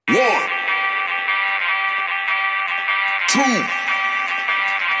2, 3.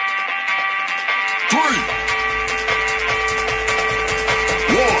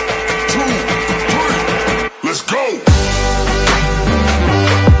 1, 2, 3. Let's go.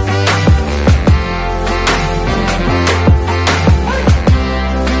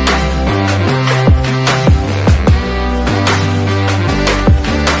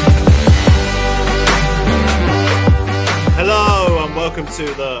 Hello and welcome to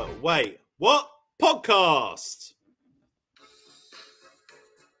the Wait What podcast.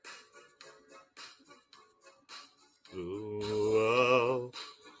 Ooh, oh,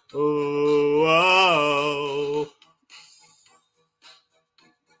 ooh, oh.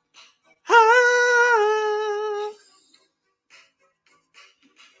 Ah.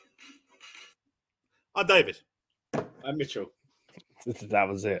 I'm David. I'm Mitchell. That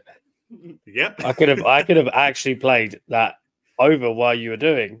was it. Yep. I could have actually played that over while you were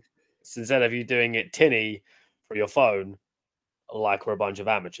doing, instead of you doing it tinny for your phone, like we're a bunch of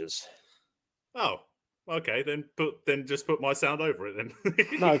amateurs. Oh, okay. Then just put my sound over it then.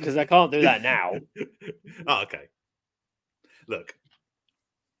 No, because I can't do that now. Oh, okay. Look,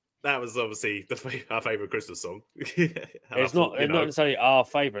 that was obviously our favorite Christmas song. It's not necessarily our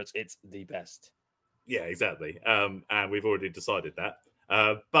favourites; it's the best. Yeah, exactly. And we've already decided that.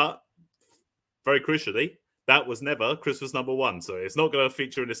 But very crucially, that was never Christmas number one, so it's not going to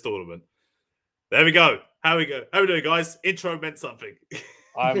feature in this tournament. There we go. How we doing, guys? Intro meant something.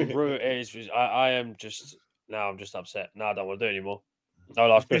 I am just now. I'm just upset. No, I don't want to do it anymore. No,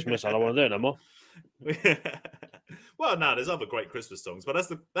 last Christmas, I don't want to do it no more. Well, no, there's other great Christmas songs, but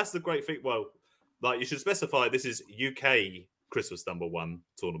that's the great thing. Well, like you should specify this is UK Christmas number one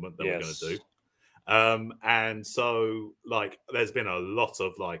tournament that we're going to do. And so like there's been a lot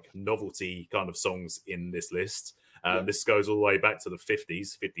of like novelty kind of songs in this list. This goes all the way back to the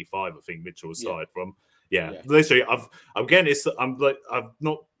 50s, 55, I think Mitchell started from. Literally I'm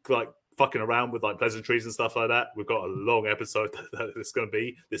not like fucking around with like pleasantries and stuff like that. We've got a long episode that it's going to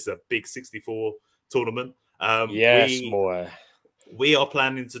be. This is a big 64 tournament. We are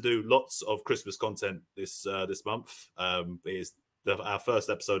planning to do lots of Christmas content this month. It is our first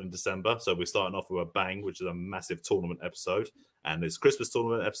episode in December, so we're starting off with a bang, which is a massive tournament episode, and it's Christmas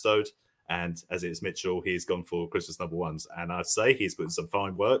tournament episode. And as it's Mitchell, he's gone for Christmas number ones, and I'd say he's put in some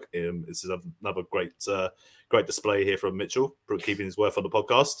fine work. This is another great display here from Mitchell, keeping his word on the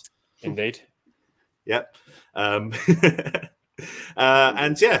podcast. Indeed. Yep.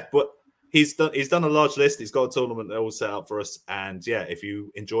 But he's done a large list. He's got a tournament all set up for us. And yeah, if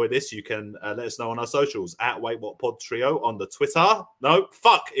you enjoy this, you can let us know on our socials at Wait What Pod Trio on the Twitter. No,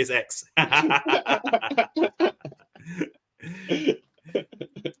 fuck is X.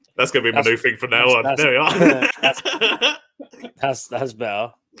 That's going to be my new thing from now on. There we are. That's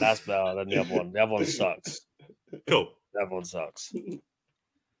better. That's better than the other one. The other one sucks. Cool. The other one sucks.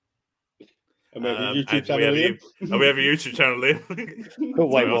 And we have a YouTube channel, Liam. We have a YouTube channel, Liam.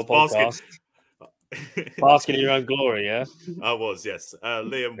 Wait, what podcast? Basking in your own glory, yeah? I was, yes.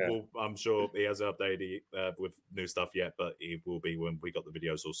 Liam will, I'm sure he hasn't updated with new stuff yet, but he will be when we got the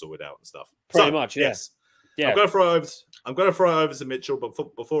videos all sorted out and stuff. Pretty much, yeah. Yes. Yeah. I'm going to throw it over to Mitchell, but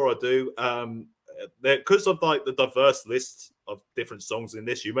before I do, because of like the diverse list of different songs in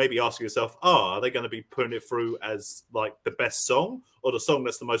this, you may be asking yourself, are they going to be putting it through as like the best song or the song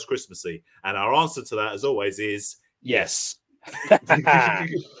that's the most Christmassy? And our answer to that, as always, is yes.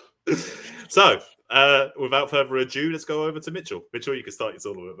 So, without further ado, let's go over to Mitchell. Mitchell, you can start your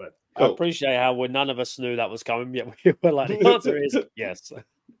tournament, man. I appreciate how none of us knew that was coming, yet we were like, the answer is yes.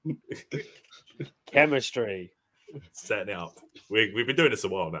 Chemistry. Setting it up. We've been doing this a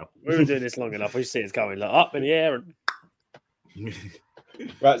while now. We've been doing this long enough. We see it's going like, up in the air.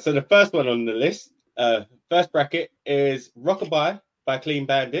 Right, so the first one on the list, first bracket is Rockabye by Clean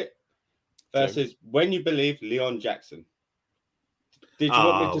Bandit versus When You Believe, Leon Jackson. Did you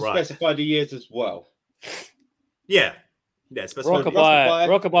want me to specify the years as well? Yeah. Yeah,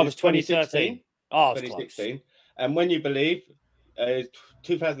 Rockabye was 2013. Oh, 2016. Close. And When You Believe is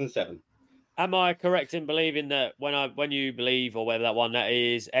 2007. Am I correct in believing that when you believe or whether that one that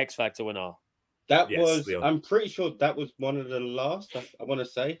is X Factor winner? I'm pretty sure that was one of the last. I want to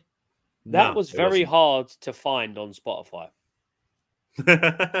say that was very hard to find on Spotify.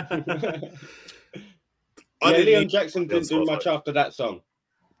 Leon Jackson didn't do much after that song.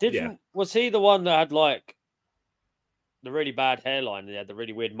 Was he the one that had like the really bad hairline? He had the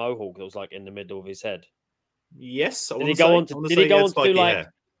really weird mohawk that was like in the middle of his head. Yes. Did he go on to do like?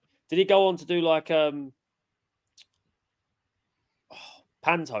 Hair. Did he go on to do like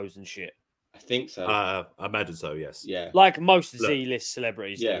pantos and shit? I think so. I imagine so, yes. Yeah. Like most Z-list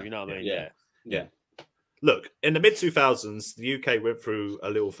celebrities do, you know what I mean? Yeah. look, in the mid 2000s, the UK went through a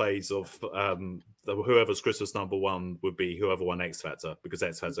little phase of whoever's Christmas number one would be whoever won X Factor, because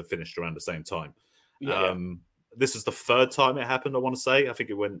X Factor finished around the same time. Yeah. This is the third time it happened, I want to say. I think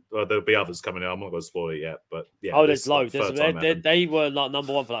it went, there'll be others coming in. I'm not going to spoil it yet, but yeah. Oh, there's loads. They were like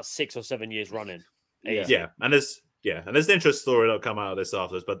number one for like 6 or 7 years running. Yeah. And there's an interesting story that'll come out of this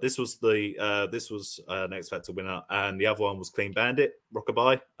afterwards. But this was an X Factor winner, and the other one was Clean Bandit,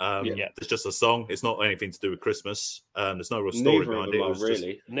 Rockabye. It's just a song. It's not anything to do with Christmas. There's no real story behind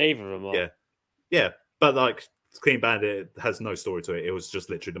it. Neither of them are. Yeah. But like Clean Bandit has no story to it. It was just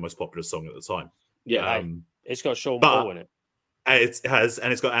literally the most popular song at the time. Yeah. It's got Sean Paul in it. It has,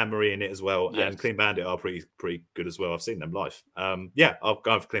 and it's got Anne Marie in it as well. Yes. And Clean Bandit are pretty good as well. I've seen them live. I'll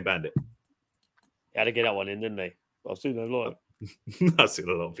go for Clean Bandit. He had to get that one in, didn't he? I've seen them live. I've seen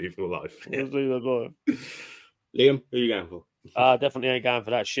a lot of people live. Yeah. I've seen them live. Liam, who are you going for? Definitely ain't going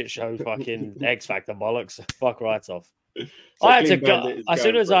for that shit show fucking X Factor bollocks. Fuck right off. So I had to go as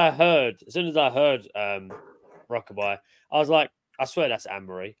soon as I heard Rockabye, I was like, I swear that's Anne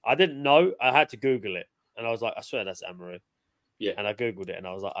Marie. I didn't know. I had to Google it. And I was like, I swear that's Anne Marie. Yeah. And I Googled it and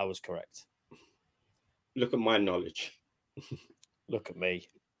I was like, I was correct. Look at my knowledge. Look at me.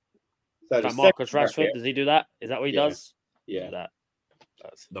 So Marcus Rashford, does he do that? Is that what he does? Yeah.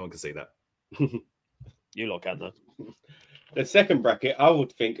 No one can see that. You lot can, though. The second bracket, I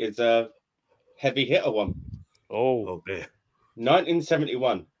would think, is a heavy hitter one. Oh dear.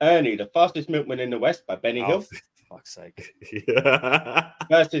 1971. Ernie, the fastest milkman in the West by Benny Hill. Fuck's sake.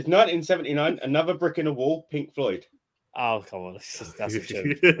 Versus 1979, Another Brick in the Wall, Pink Floyd. Oh, come on. That's a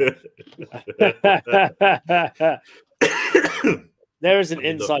tune. There is an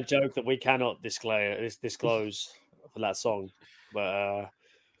inside joke that we cannot disclose for that song. But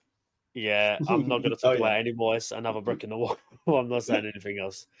I'm not going to talk about it anymore. It's Another Brick in the Wall. I'm not saying anything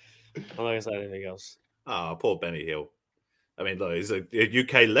else. Oh, poor Benny Hill. I mean, look, he's a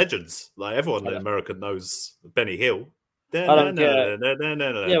UK legends. Like everyone in America knows Benny Hill. I don't care.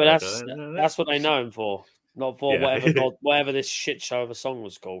 Yeah, but that's what they know him for, not for whatever this shit show of a song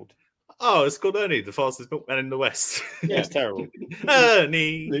was called. Oh, it's called Ernie, the fastest milkman in the West. Yeah, it's terrible.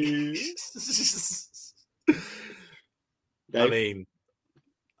 Ernie. I mean,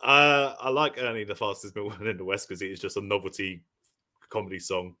 I like Ernie, the fastest milkman in the West, because it's just a novelty comedy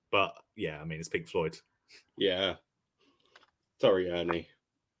song. But yeah, I mean, it's Pink Floyd. Yeah. Sorry, Ernie.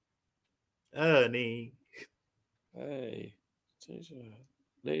 Ernie. Hey,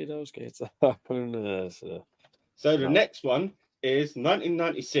 leave those kids up. So the next one is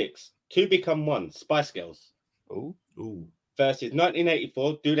 1996. Two Become One, Spice Girls. Ooh. Versus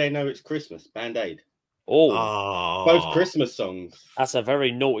 1984. Do They Know It's Christmas? Band Aid. Oh, both Christmas songs. That's a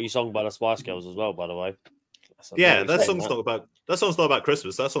very naughty song by the Spice Girls as well, by the way. That song's not about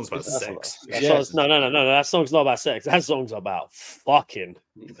Christmas. That song's about sex. No. That song's not about sex. That song's about fucking.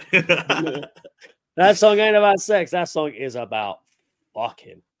 That song ain't about sex. That song is about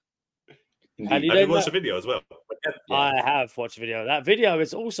fucking. Have you watched the video as well? I have watched the video. That video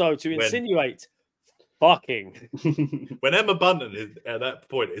is also to insinuate fucking. When Emma Bunton is at that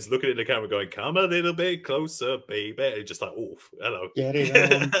point is looking at the camera going, "Come a little bit closer, baby," and just like, "Oh, hello, get it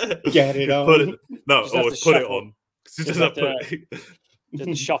on, get it on." Put it on. Just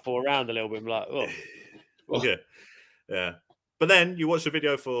to shuffle around a little bit, like, oh, yeah. But then you watch the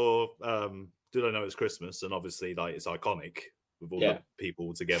video for "Do They Know It's Christmas?" and obviously, like, it's iconic with all the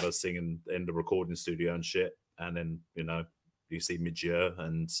people together singing in the recording studio and shit. And then you see Midge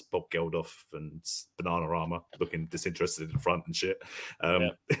and Bob Geldof and Bananarama looking disinterested in the front and shit.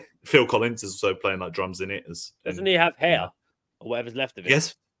 Phil Collins is also playing like drums in it. Doesn't he have hair or whatever's left of it?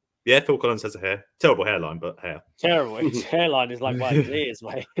 Yes. Yeah, Phil Collins has a hair. Terrible hairline, but hair. Terrible. His hairline is like his ears,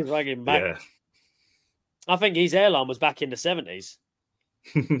 mate. He's like him back. Yeah. I think his hairline was back in the 70s.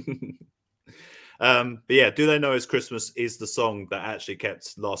 But yeah, Do They Know It's Christmas is the song that actually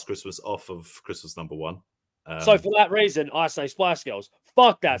kept Last Christmas off of Christmas number one. So for that reason, I say Spice Girls.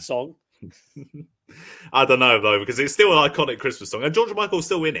 Fuck that song. I don't know, though, because it's still an iconic Christmas song. And George Michael's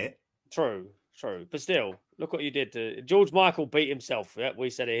still in it. True. But still, look what you did to George Michael beat himself. Yeah,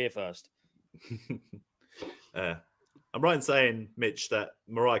 we said it here first. I'm right in saying, Mitch, that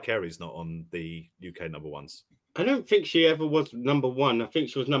Mariah Carey's not on the UK number ones. I don't think she ever was number one. I think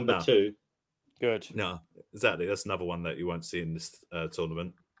she was number two. Good. No, exactly. That's another one that you won't see in this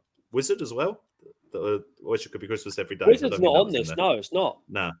tournament. Wizard as well. Wish It Could Be Christmas Every Day. Wizard's not on this. No, it's not.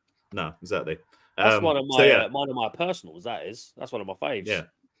 No, exactly. That's one of my personals. That's one of my faves.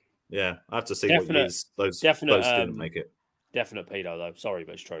 Yeah. I have to see what years those didn't make it. Definite pedo though. Sorry,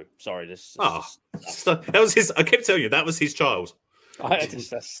 but it's true. Sorry, that was his. I kept telling you that was his child.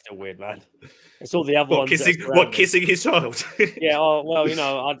 That's still weird, man. It's all the other ones. Kissing his child? Yeah, well,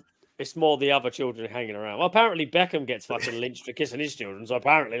 it's more the other children hanging around. Well, apparently Beckham gets fucking lynched for kissing his children, so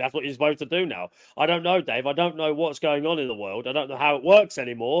apparently that's what you're supposed to do now. I don't know, Dave. I don't know what's going on in the world. I don't know how it works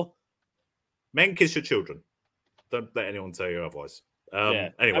anymore. Men kiss your children. Don't let anyone tell you otherwise.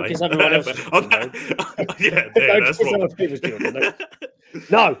 Anyway, kiss everyone else's children, that's wrong.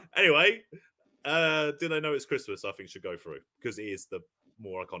 No. Anyway, Do They Know It's Christmas? I think should go through because it is the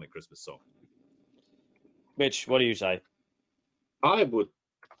more iconic Christmas song. Mitch, what do you say? I would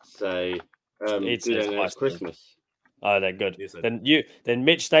say Do They Know It's Christmas. Oh, then good. Then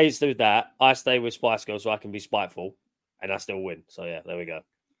Mitch stays through that. I stay with Spice Girls so I can be spiteful, and I still win. So yeah, there we go.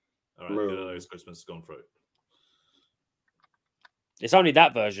 All right, Do They Know It's Christmas has gone through. It's only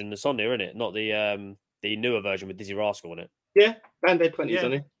that version that's on there, isn't it? Not the newer version with Dizzy Rascal on it. Yeah, Band-Aid 20 is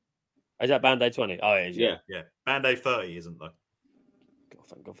on it. Is that Band-Aid 20? Oh, it is. Yeah. Band-Aid 30 isn't though. God,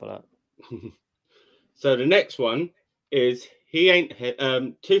 thank God for that. So the next one is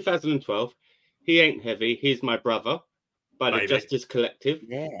 2012. He Ain't Heavy. He's My Brother by the Justice Collective.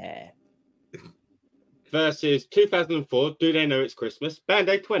 Yeah. Versus 2004. Do They Know It's Christmas?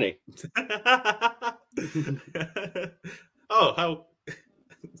 Band-Aid 20. Oh, how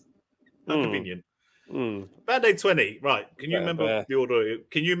convenient. Band-Aid 20, right? Can you remember the order?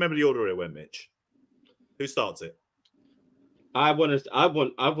 Can you remember the order it went, Mitch? Who starts it? I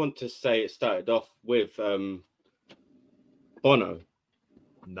want to say it started off with Bono.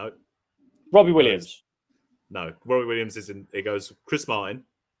 No. Robbie Williams. No. Robbie Williams is in. It goes Chris Martin.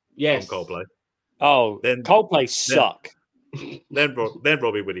 Yes. From Coldplay. Oh, then Coldplay suck. Then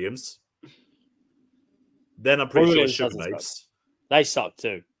Robbie Williams. Then I'm pretty sure Sugar Babes. They suck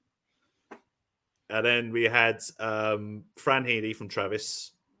too. And then we had Fran Healy from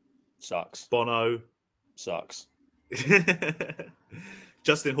Travis. Sucks. Bono. Sucks.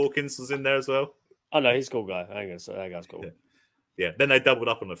 Justin Hawkins was in there as well. Oh no, he's a cool guy. That guy's cool. Yeah. Then they doubled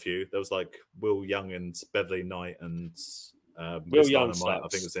up on a few. There was like Will Young and Beverly Knight and Will Young Dynamite, I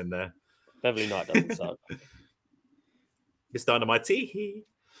think was in there. Beverly Knight doesn't suck. Miss Dynamite. She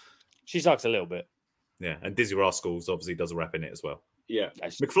sucks a little bit. Yeah, and Dizzy Rascals obviously does a rap in it as well. Yeah.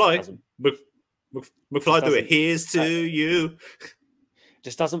 McFly do it. Here's to you.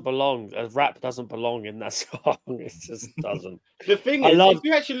 Just doesn't belong. A rap doesn't belong in that song. It just doesn't. The thing is, if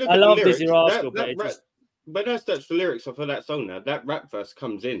you actually look at the lyrics, Dizzy Rascal, when I search the lyrics off of that song now, that rap verse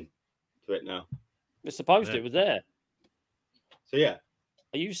comes in to it now. It's supposed to. It was there. So yeah.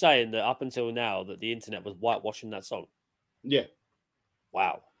 Are you saying that up until now that the internet was whitewashing that song? Yeah.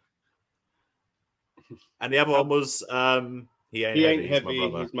 Wow. And the other one was He Ain't Heavy.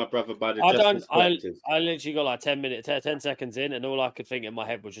 He's my brother by the Justice Collective. I literally got like 10 seconds in, and all I could think in my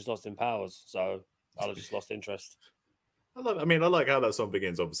head was just Austin Powers. So I just lost interest. I like how that song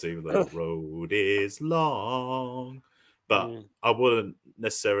begins. Obviously, the road is long, but I wouldn't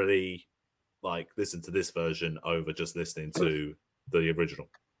necessarily like listen to this version over just listening to the original.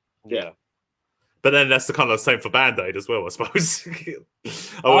 Yeah. But then that's the kind of same for Band-Aid as well, I suppose. I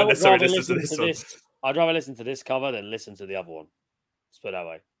wouldn't necessarily listen to this one. I'd rather listen to this cover than listen to the other one. Let's put it that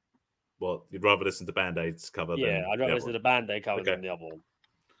way. Well, you'd rather listen to Band-Aid's cover than I'd rather listen to the Band-Aid cover than the other one.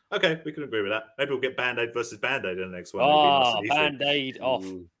 Okay, we can agree with that. Maybe we'll get Band-Aid versus Band-Aid in the next one. Oh, Band-Aid off.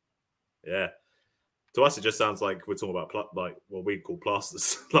 Yeah. To us, it just sounds like we're talking about like what we call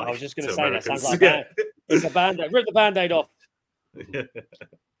plasters. Like, I was just going to say that sounds like it's a Band-Aid. Rip the Band-Aid off.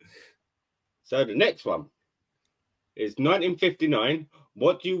 So the next one is 1959.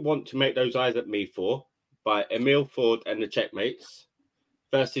 What Do You Want to Make Those Eyes at Me For? By Emil Ford and the Checkmates.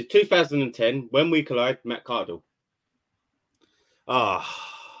 Versus 2010, When We Collide, Matt Cardle.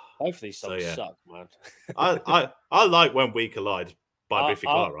 Both of these songs suck, man. I like When We Collide by Biffy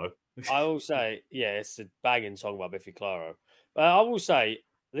Clyro. I will say, it's a banging song by Biffy Clyro. But I will say,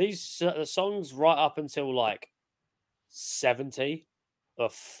 these the songs right up until like 70 are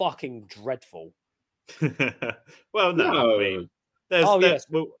fucking dreadful. Well, no. I mean, I'll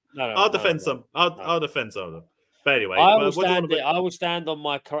defend some. I'll defend some of them. But anyway, I will stand on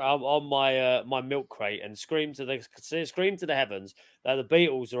my milk crate and scream to the heavens that the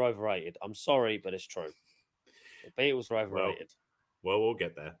Beatles are overrated. I'm sorry, but it's true. The Beatles are overrated. Well, we'll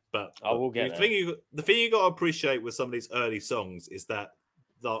get there. But we'll get there. The thing you got to appreciate with some of these early songs is that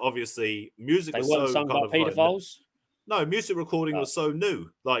obviously music was so sung kind by of pedophiles. No, music recording was so new.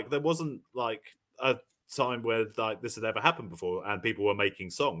 Like there wasn't like a time where like this had ever happened before, and people were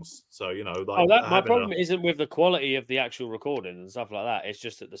making songs. So like my problem isn't with the quality of the actual recording and stuff like that. It's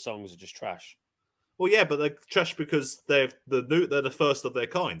just that the songs are just trash. Well, yeah, but they're trash because they're the first of their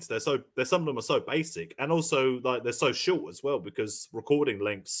kinds. Some of them are so basic, and also like they're so short as well. Because recording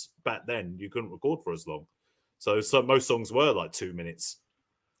lengths back then you couldn't record for as long, so most songs were like 2 minutes.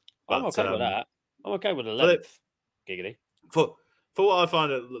 But, I'm okay with that. I'm okay with the but length. Giggity. For what I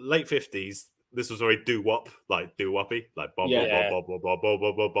find at late 50s, this was very doo-wop, like doo-woppy, like bob, Yeah. bob, bob, bob, bob,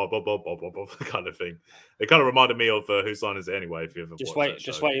 bob, bob, bob, bob, bob, bob, bob, bob, kind of thing. It kind of reminded me of Whose Line Is It Anyway? If you ever Just watched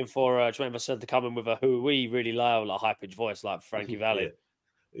that show. waiting for Said to come in with a who we really loud, like high pitched voice, like Frankie Valli.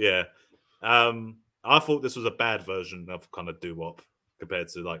 Yeah. I thought this was a bad version of kind of doo-wop compared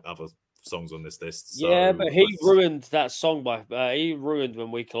to like other songs on this list. So Yeah, but he ruined that song he ruined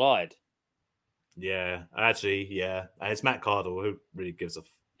When We Collide. Yeah, actually, yeah. And it's Matt Cardle who really gives a.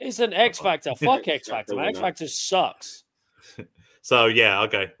 It's an X Factor. Fuck X Factor, man. X Factor sucks. So yeah,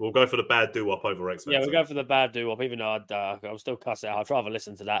 okay, we'll go for the bad doo-wop over X Factor. Yeah, we'll go for the bad doo-wop, even though I'll still cuss it out. I'd rather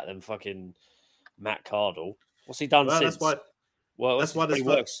listen to that than fucking Matt Cardle. What's he done since? That's why this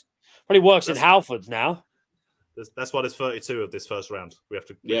works. Probably works in Halfords now. That's why there's 32 of this first round. We have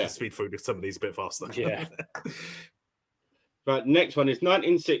to speed through some of these a bit faster. Yeah. Right, next one is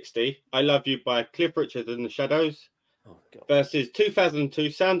 1960, I Love You by Cliff Richard and the Shadows versus 2002,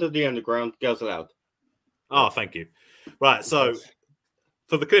 Sound of the Underground, Girls Aloud. Oh, thank you. Right, so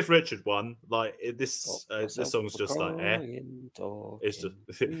for the Cliff Richard one, like this song's just like it's just.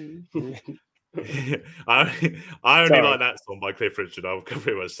 I only like that song by Cliff Richard. I can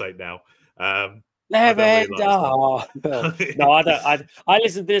pretty much say it now. No, I don't. I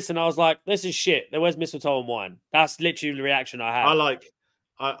listened to this and I was like, "This is shit." Where's Mistletoe and Wine? That's literally the reaction I had. I like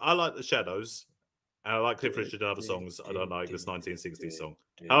the Shadows, and I like Cliff Richard and other songs. I don't like this 1960s song.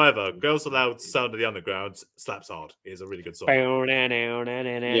 However, Girls Aloud, Sound of the Underground slaps hard. It is a really good song.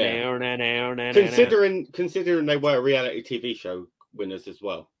 Considering they were reality TV show winners as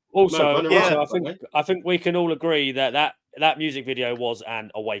well. Also, I think we can all agree that music video was an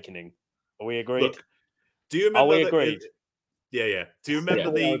awakening. Are we agreed? Look, do you remember? Are we agreed? Yeah. Do you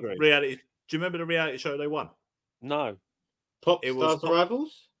remember the reality? Do you remember the reality show they won? No. Pop Stars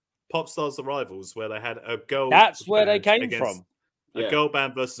Arrivals. Pop Stars Arrivals, where they had a girl. That's where they came from. A girl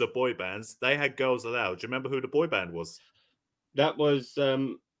band versus a boy band. They had Girls Aloud. Do you remember who the boy band was? That was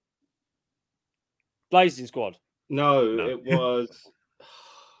Blazing Squad. No, it was.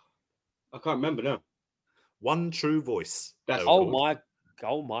 I can't remember now. One True Voice. Oh my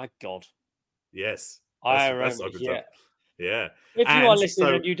god. Yes. I remember. Yeah. If you are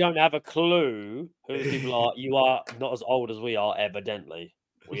listening and you don't have a clue who the people are, you are not as old as we are, evidently.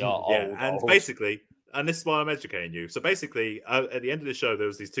 We are old. And basically, and this is why I'm educating you. So basically, at the end of the show, there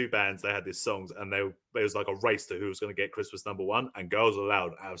was these two bands. They had these songs, and there was like a race to who was going to get Christmas #1. And Girls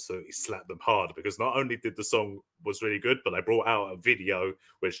Aloud absolutely slapped them hard because not only did the song was really good, but they brought out a video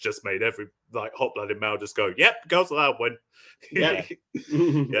which just made every like hot-blooded male just go, "Yep, Girls Aloud win." Yeah.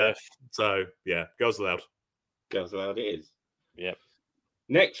 Yeah. So yeah, Girls Aloud. Girls Aloud it is. Yep.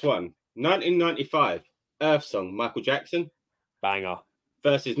 Next one, 1995, Earth Song, Michael Jackson. Banger.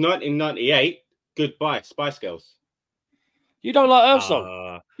 Versus 1998, Goodbye, Spice Girls. You don't like Earth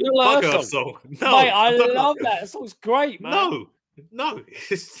Song? You don't like Earth Song? No, mate, I love that. That song's great, man. No.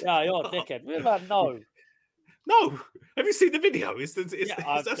 Yeah, you're a dickhead. What about No. Have you seen the video? It's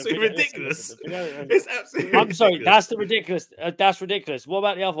absolutely ridiculous. It's absolutely I'm sorry, that's the ridiculous. That's ridiculous. What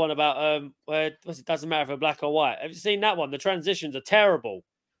about the other one about where it doesn't matter if they're black or white? Have you seen that one? The transitions are terrible.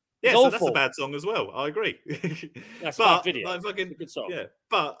 Yeah, so that's a bad song as well. I agree. That's a bad video. Like fucking good song. Yeah,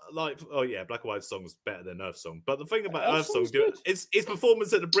 but like, Black and White song's better than Earth Song. But the thing about Earth Song, it's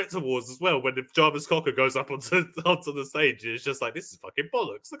performance at the Brits Awards as well. When the Jarvis Cocker goes up onto the stage, it's just like, this is fucking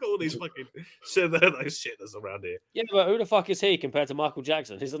bollocks. Look at all these fucking shit that's around here. Yeah, but who the fuck is he compared to Michael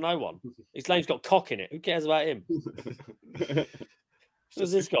Jackson? He's a no one. His name's got cock in it. Who cares about him?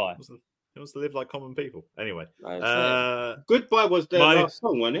 Who's this guy? He wants to live like common people. Anyway, Goodbye was their last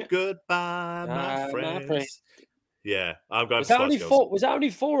song, wasn't it? Goodbye, my friends. Yeah, I'm going. Was that only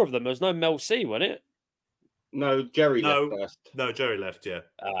four of them? There was no Mel C, wasn't it? No, Jerry left first. No, Jerry left. Yeah.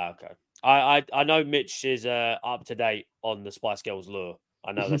 Okay. I know Mitch is up to date on the Spice Girls lure.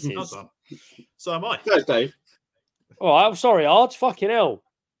 I know that's his. So am I. Thanks, Dave. All right, I'm sorry, Art. Fucking hell.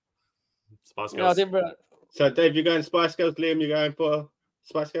 Spice Girls. So, Dave, you're going Spice Girls. Liam, you're going for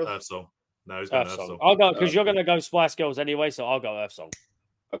Spice Girls. Earth Song. No, he's going Earth Song. I'll go because you're going to go Spice Girls anyway, so I'll go Earth Song.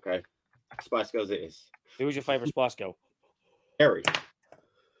 Okay, Spice Girls it is. Who was your favorite Spice Girl?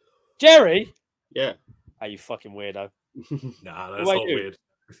 Jerry? Yeah. Are you fucking weirdo? Nah, that's not weird.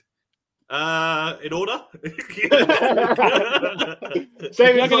 In order.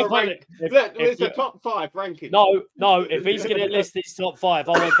 Same You're as gonna my put rank. it- Look, if it's a you- top 5 ranking. No. If he's going to list his top 5,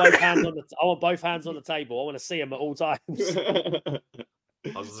 I want both hands on the. I want both hands on the table. I want to see him at all times.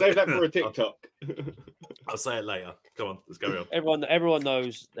 Save that for a TikTok. I'll say it later. Come on, let's carry on. Everyone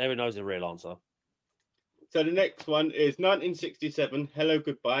knows the real answer. So the next one is 1967, Hello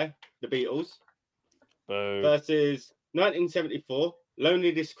Goodbye, The Beatles, Boo. versus 1974,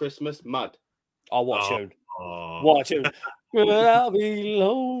 Lonely This Christmas, Mud. Oh, what Oh. tune? Oh. What tune? Will I be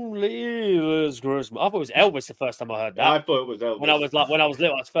lonely this Christmas? I thought it was Elvis the first time I heard that. I thought it was Elvis. When I was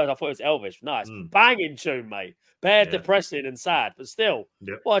little at first, I thought it was Elvis. Nice, Mm. banging tune, mate. Bad, Yeah. depressing, and sad, but still,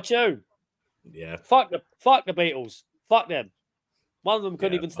 Yep. what a tune. Yeah. Fuck the Beatles. Fuck them. One of them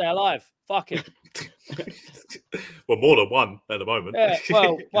couldn't Yeah, even stay alive. Fuck him. Well, more than one at the moment. Yeah,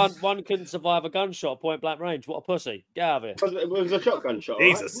 well, one couldn't survive a gunshot point blank range. What a pussy. Get out of here. It was a shotgun shot.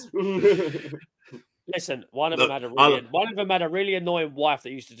 Jesus. Right? Listen, one of Look, them had a really annoying wife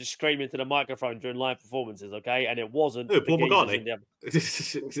that used to just scream into the microphone during live performances, okay? And it wasn't Who, the Paul geezers McCartney? in the other-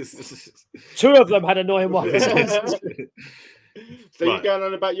 Right. Two of them had annoying wives. So you're going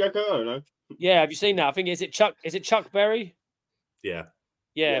on about Yoko Ono? Yeah, have you seen that? I think is it Chuck Berry? Yeah.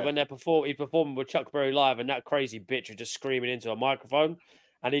 Yeah, when he's performing with Chuck Berry live, and that crazy bitch is just screaming into a microphone,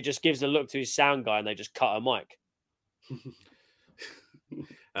 and he just gives a look to his sound guy, and they just cut a mic.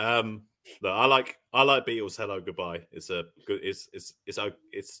 Look, I like Beatles. Hello, Goodbye. It's a good. It's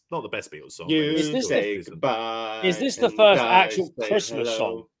not the best Beatles song. but You it's Is this still say decent. goodbye. Is this the and first I actual say Christmas hello.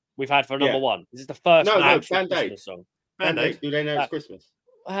 song we've had for number Yeah. one? Is this the first No, actual Band-Aid. Christmas song? Band-Aid. Do they know That- it's Christmas?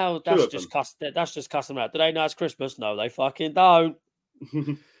 Well, Two that's of just them. that's just custom out. Do they know it's Christmas? No, they fucking don't.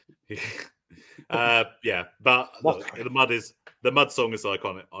 Yeah, but What? look, the Mud song is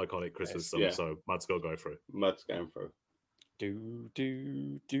iconic Christmas song. yeah. So Mud's got to go through. Mud's going through. Do.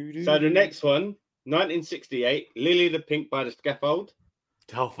 So the next one, 1968, Lily the Pink by the Scaffold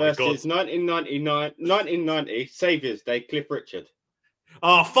Oh my god! versus 1990, Saviour's Day, Cliff Richard.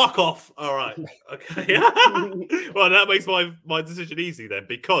 Oh, fuck off! All right, okay. Well, that makes my decision easy then,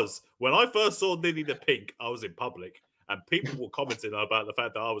 because when I first saw Lily the Pink, I was in public and people were commenting about the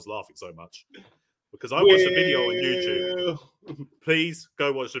fact that I was laughing so much because I watched a video on YouTube. Please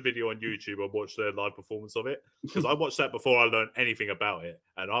go watch the video on YouTube and watch their live performance of it, because I watched that before I learned anything about it,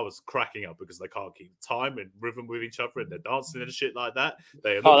 and I was cracking up because they can't keep time and rhythm with each other and they're dancing and shit like that.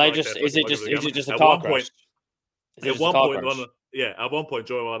 Is it just a car crash? At one point, at one point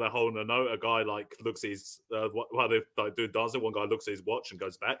during while they're holding a note, a guy like looks at his while they're like doing dancing. One guy looks at his watch and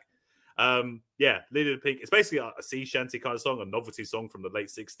goes back. Lily the Pink. It's basically a sea shanty kind of song, a novelty song from the late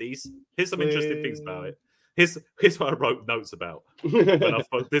 '60s. Here's some interesting things about it. Here's what I wrote notes about when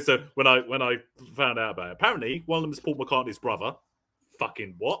I found out about it. Apparently, one of them is Paul McCartney's brother.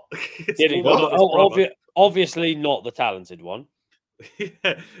 Fucking what? Did he? Paul McCartney's brother. Obviously not the talented one.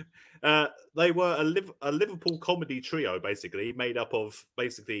 Yeah. They were a Liverpool comedy trio, basically made up of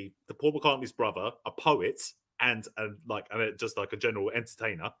basically the Paul McCartney's brother, a poet, and just like a general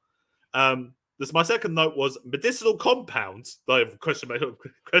entertainer. This my second note was medicinal compounds. Like question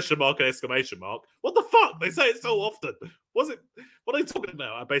mark and exclamation mark. What the fuck? They say it so often. What are they talking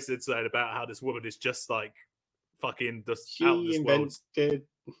about? I basically saying about how this woman is just like fucking just She out of this world. invented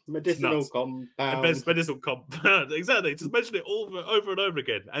medicinal nuts. compound. Medicinal compound. Exactly. Just mention it over and over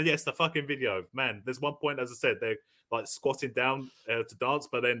again. And yes, the fucking video, man. There's one point, as I said, they're like squatting down to dance,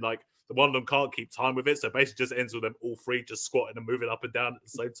 but then like one of them can't keep time with it, so basically just ends with them all three just squatting and moving up and down at the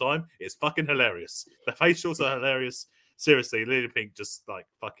same time. It's fucking hilarious. The facials are hilarious. Seriously, Lily Pink just like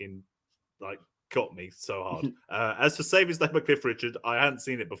fucking like got me so hard. As for Saviour's Day by Cliff Richard, I hadn't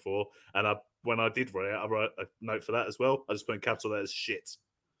seen it before, and when I did write it, I wrote a note for that as well. I just put in capital letters shit.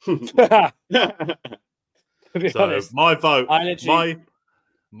 To be So honest, my vote, I literally-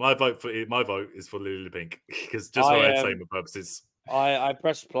 my vote is for Lily Pink, because just for entertainment purposes. I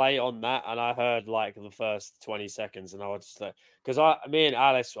pressed play on that and I heard like the first 20 seconds and I was just like, because me and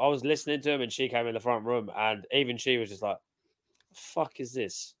Alice, I was listening to him and she came in the front room and even she was just like, the fuck is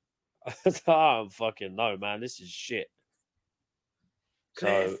this? I don't fucking know, man. This is shit.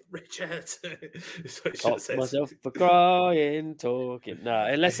 Cliff Richard. Got myself for crying, talking. No,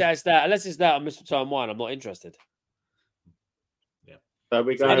 unless it's that on Mistletoe and Wine, I'm not interested. So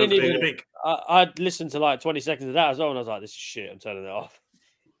we go. I didn't Lily even. Pink. I'd listened to like 20 seconds of that as well, and I was like, "This is shit." I'm turning it off.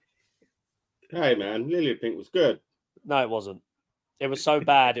 Hey man, Lily Pink was good. No, it wasn't. It was so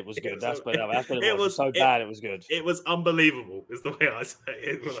bad, it was good. That's what it was. It was so bad, it was good. It was unbelievable, is the way I say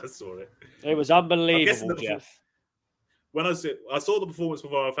it when I saw it. It was I'm guessing unbelievable, the Jeff. when I saw the performance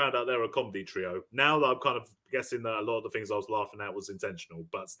before I found out they were a comedy trio. Now that I'm kind of guessing that a lot of the things I was laughing at was intentional,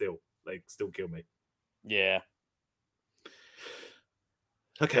 but still, they still kill me. Yeah.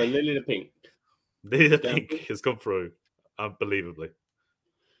 Okay. So Lily the Pink. Lily the Pink has gone through, unbelievably.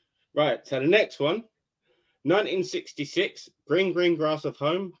 Right. So the next one, 1966, Green Green Grass of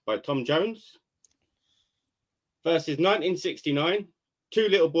Home by Tom Jones. Versus 1969, Two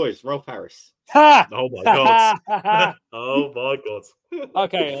Little Boys, Rolf Harris. Ha! Oh my god. Oh my god.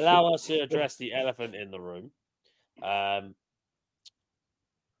 Okay, allow us to address the elephant in the room. Tom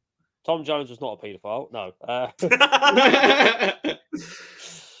Jones was not a paedophile. No.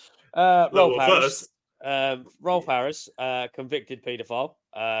 Rolf Harris. Rolf Harris, convicted paedophile.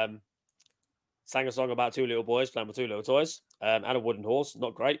 Sang a song about two little boys playing with two little toys and a wooden horse.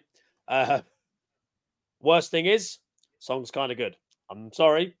 Not great. Worst thing is, song's kind of good. I'm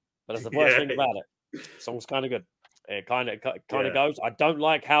sorry, but that's the worst thing about it. Song's kind of good. It kind of goes. I don't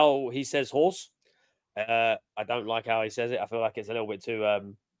like how he says horse. I don't like how he says it. I feel like it's a little bit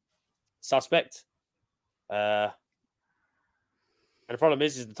too suspect. And the problem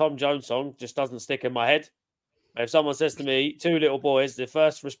is the Tom Jones song just doesn't stick in my head. If someone says to me, two little boys, the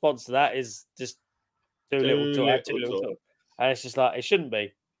first response to that is just two little toys. And it's just like, it shouldn't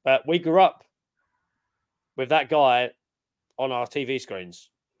be. But we grew up with that guy on our TV screens.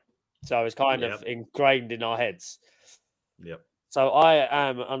 So it's kind of ingrained in our heads. Yep. So I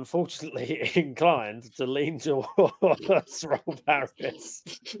am unfortunately inclined to lean towards Rolf Harris.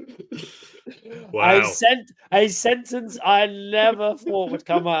 Wow. A sentence I never thought would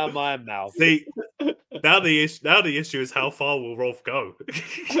come out of my mouth. See, now the issue is how far will Rolf go?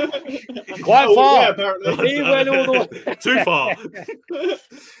 Quite far. Yeah, apparently. He went all the way. Too far.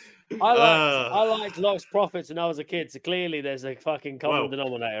 I liked Locke's Profits when I was a kid, so clearly there's a fucking common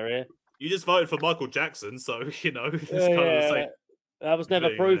denominator here. You just voted for Michael Jackson, so it's kind of the same. That was never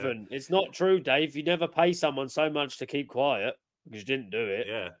proven. It's not true, Dave. You never pay someone so much to keep quiet because you didn't do it.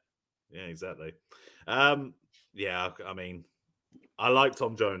 Yeah, exactly. I mean, I like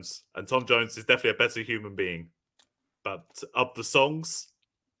Tom Jones, and Tom Jones is definitely a better human being. But of the songs,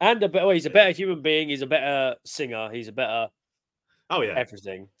 and he's a better human being. He's a better singer. He's a better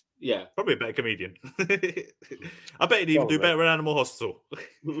everything. Yeah, probably a better comedian. I bet he'd even do better at Animal Hospital.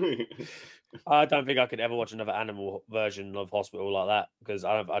 I don't think I could ever watch another Animal version of Hospital like that because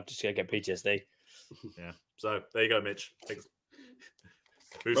I just gonna get PTSD. Yeah. So there you go, Mitch. Thanks.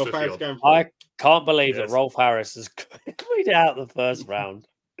 I can't believe that Rolf Harris has made it out the first round.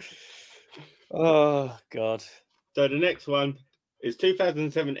 Oh God. So the next one is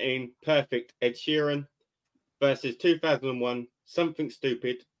 2017 Perfect Ed Sheeran versus 2001 Something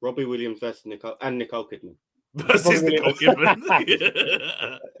Stupid Robbie Williams versus Nicole Kidman. Versus Nicole Kidman.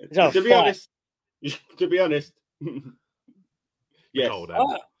 To be honest, yes.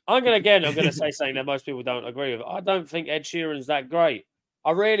 I'm gonna say something that most people don't agree with. I don't think Ed Sheeran's that great.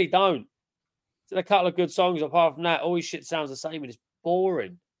 I really don't. There's a couple of good songs. Apart from that, all his shit sounds the same and it's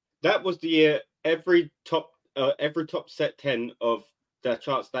boring. That was the year every top set 10 of the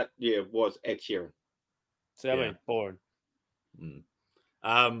charts that year was Ed Sheeran. See what I mean? Boring.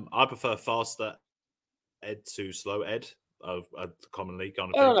 I prefer faster Ed to slow Ed. Commonly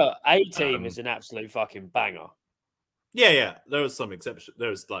kind of. No. A-Team is an absolute fucking banger. Yeah. There was some exception. There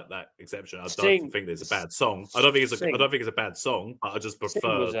was like that exception. I don't think there's a bad song. I don't think it's a bad song. But I just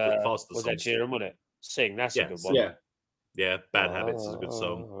prefer the faster was songs. Ed Sheeran, wasn't it? Sing, that's a good one. Yeah. Bad Habits is a good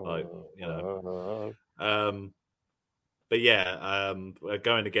song. Like but yeah,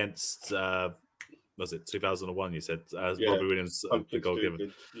 going against was it 2001? You said Robbie Williams, the goal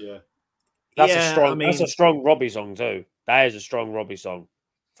given. Yeah, that's a strong Robbie song too. That is a strong Robbie song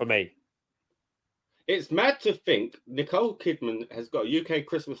for me. It's mad to think Nicole Kidman has got a UK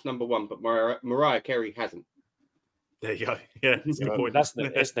Christmas #1, but Mariah Carey hasn't. There you go. Yeah, that's a good point.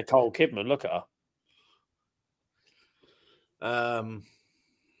 It's Nicole Kidman. Look at her.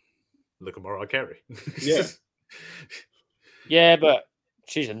 Look at Mariah Carey. Yeah. Yeah, but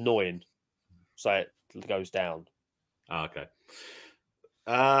she's annoying. So it goes down. Okay.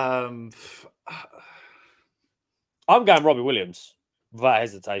 I'm going Robbie Williams without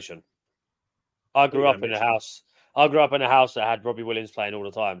hesitation. I grew up in a house that had Robbie Williams playing all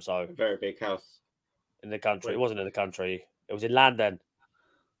the time. So a very big house in the country. It wasn't in the country. It was in London.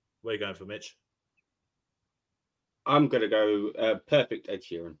 Where are you going for, Mitch? I'm gonna go Perfect Ed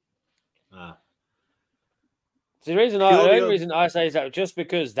Sheeran. The only reason I say is that just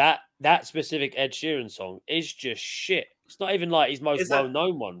because that specific Ed Sheeran song is just shit. It's not even like his most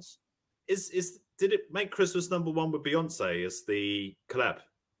well-known ones. Did it make Christmas #1 with Beyonce as the collab?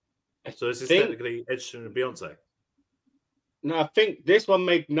 So this is technically Ed Sheeran and Beyonce. No, I think this one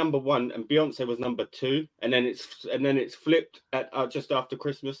made number 1 and Beyonce was number 2, and then it's flipped at just after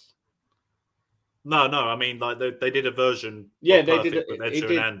Christmas. No. I mean, like they did a version. Yeah, they did it with Ed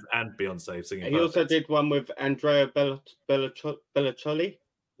Sheeran and Beyonce singing. He also did one with Andrea Bellaccioli,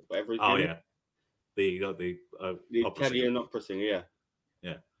 whatever. Oh yeah, the Italian opera singer.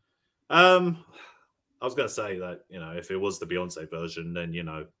 Yeah. I was going to say that, if it was the Beyonce version, then,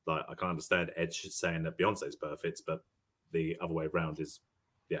 like I can understand Ed saying that Beyonce's perfect, but the other way around is,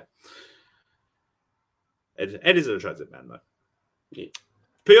 yeah. Ed is an attractive man, though. Yeah.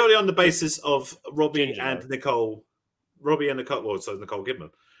 Purely on the basis of Robbie and Nicole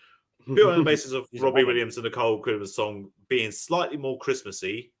Kidman. Purely on the basis of Robbie Williams and Nicole Kidman's song being slightly more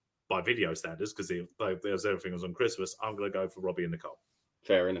Christmassy by video standards, because everything was on Christmas, I'm going to go for Robbie and Nicole.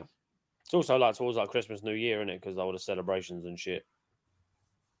 Fair enough. It's also like towards like Christmas, New Year, isn't it? Because all the celebrations and shit.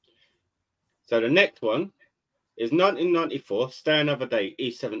 So the next one is 1994, Stay Another Day,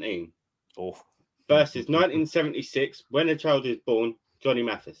 E17. Oh. Versus 1976, When a Child is Born, Johnny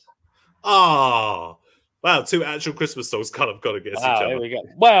Mathis. Oh, wow. 2 actual Christmas songs kind of got against each other. Here we go.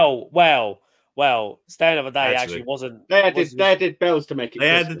 Well, Stay Another Day actually wasn't. They added bells to make it. They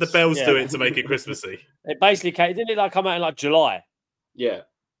added the bells to it to make it Christmassy. It basically didn't it like come out in like July? Yeah.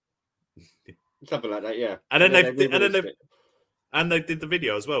 Something like that, yeah. And then they did the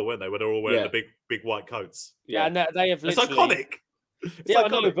video as well, weren't they? Where they're all wearing the big white coats. Yeah, and they have literally... It's iconic. I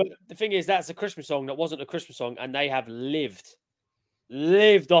know, but the thing is, that's a Christmas song that wasn't a Christmas song, and they have lived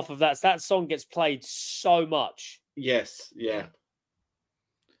off of that. That song gets played so much. Yes, yeah.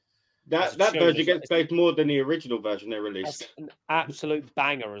 That version gets played more than the original version they released. That's an absolute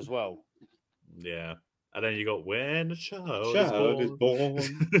banger as well. Yeah. And then you got When a Child is Born.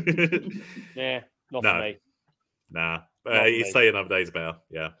 Yeah, not for me. Nah. Stay Another Day's better.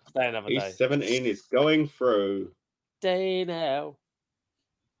 Yeah. Stay Another Day. E17 is going through. Stay Now.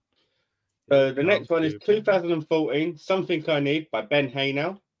 The next one is 2014, Something I Need by Ben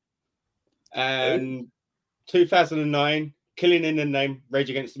Haynow. And 2009, Killing in the Name, Rage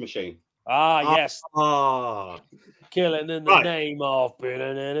Against the Machine. Ah, yes. Killing in the name of...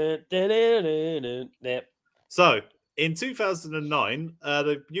 Yep. So, in 2009,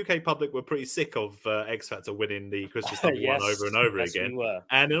 the UK public were pretty sick of X Factor winning the Christmas number one over and over again.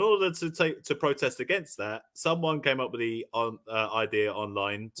 And in order to protest against that, someone came up with the idea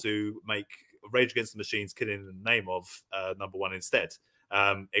online to make Rage Against the Machine's Killing in the Name of number one instead.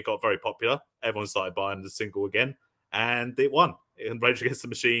 It got very popular. Everyone started buying the single again, and it won. And Rage Against the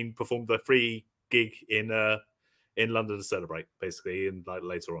Machine performed a free gig in London to celebrate, basically, and like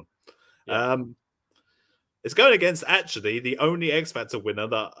later on. Yeah. It's going against actually the only X Factor winner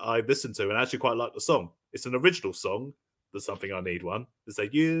that I listened to and actually quite like the song. It's an original song. There's Something I Need one. It's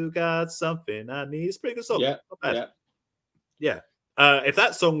like, you got something I need. It's a pretty good song. Yeah. Not bad. Yeah. If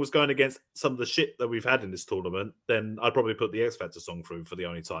that song was going against some of the shit that we've had in this tournament, then I'd probably put the X Factor song through for the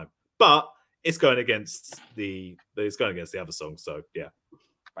only time. But it's going against the other song. So yeah.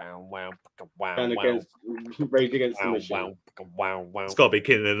 And against Rage Against the Machine. It's got to be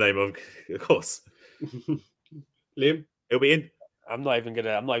Killing in the Name of course. Liam, it'll be in. I'm not even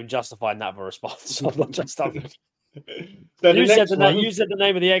justifying that for a response. I'm not justifying. So you said the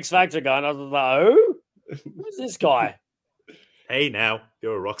name of the X Factor guy, and I was like, "Who? Who's this guy?" Hey, now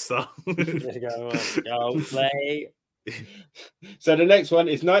you're a rock star. Go play. So the next one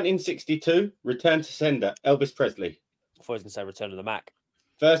is 1962, Return to Sender, Elvis Presley. I thought I was going to say Return to the Mac.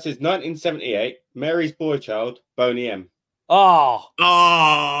 Versus 1978, Mary's Boy Child, Boney M. Oh,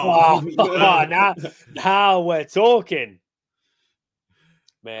 now we're talking.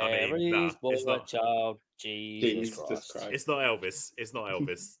 Mary's Boy Child, Jesus Christ. It's not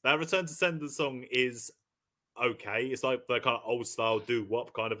Elvis. That Return to Sender song is okay. It's like the kind of old style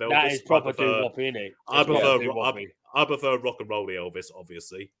doo-wop kind of Elvis. That is proper doo-wop, isn't it? I prefer rock and roll Elvis,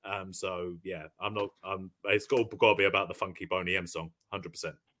 obviously. So yeah, it's got to be about the funky Boney M song,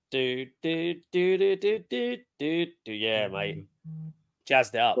 100%. Do. Yeah, mate.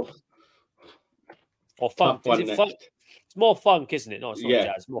 Jazzed it up. Or funk. Is it funk? It's more funk, isn't it? No, it's not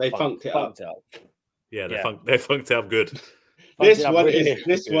jazz. More they funked it up. Yeah, they funked it up good. This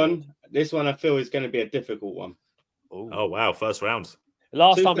one I feel is going to be a difficult one. Ooh. Oh wow, first round.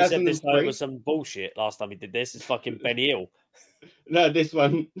 Last time he said this, though, it was some bullshit. Last time he did this, it's fucking Benny Hill. No, this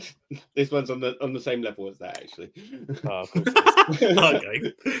one's on the same level as that, actually. Oh, of course.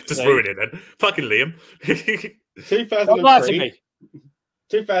 Okay, just ruin it then. Fucking Liam.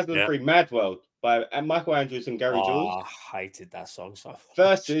 2003, Mad World by Michael Andrews and Gary Jules. I hated that song so much.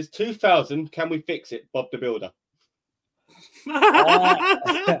 Versus 2000, Can We Fix It, Bob the Builder.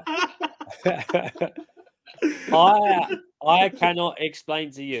 I cannot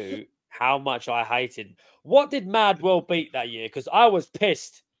explain to you how much I hated. What did Madwell beat that year? Because I was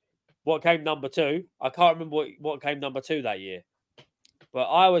pissed. What came number 2? I can't remember what came number 2 that year. But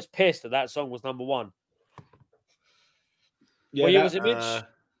I was pissed that song was number 1. Yeah, what year was it, Mitch?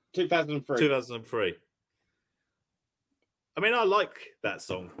 2003. 2003. I mean, I like that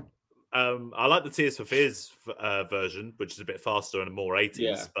song. I like the Tears for Fears version, which is a bit faster and more 80s.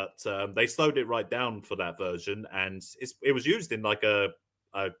 Yeah. But they slowed it right down for that version, and it was used in like an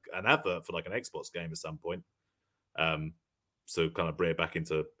advert for like an Xbox game at some point. So kind of bring it back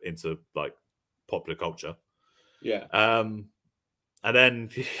into like popular culture. Yeah. And then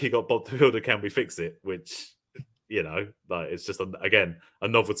you got Bob the Builder, Can We Fix It? Which, you know, like it's just again a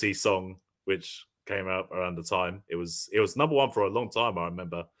novelty song which came out around the time. It was number 1 for a long time. I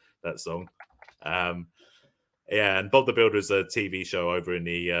remember that song. Yeah, and Bob the Builder is a TV show over in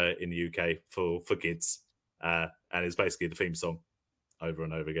the UK for kids, and it's basically the theme song over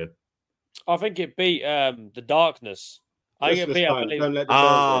and over again. I think it beat The Darkness. I think it beat, I believe.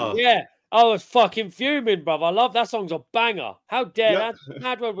 Yeah, I was fucking fuming, brother. I love that song's a banger. How dare that?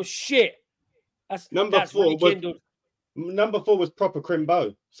 Madwell was shit. Number 4 was Proper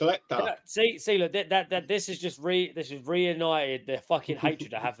Crimbo Selector. See, look, that this is just reunited the fucking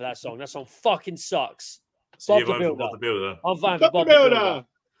hatred I have for that song. That song fucking sucks. So Bob the Builder. I'm voting for Bob the Builder.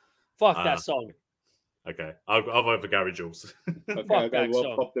 Fuck that song. Okay, I'll vote for Gary Jules. Okay,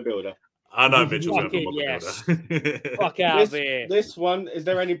 Bob the Builder. I know Mitchell's going for Bob yes. the Builder. Fuck out of here. This one, is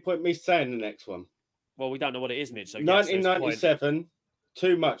there any point me saying the next one? Well, we don't know what it is, Mitch. So 1997,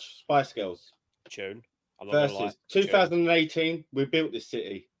 Too Much, Spice Girls. Tune. Versus 2018, We Built This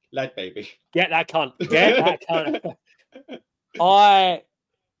City, Lad Baby. Get that cunt. Get that cunt. I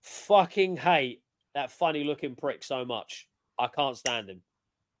fucking hate that funny looking prick so much. I can't stand him.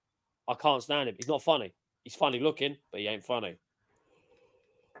 He's not funny. He's funny looking, but he ain't funny.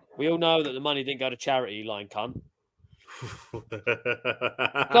 We all know that the money didn't go to charity, you lying cunt.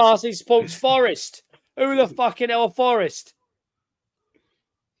 Classy Sports Forest. Who the fucking hell Forest?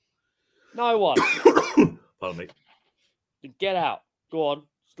 No one. Pardon me. Get out. Go on.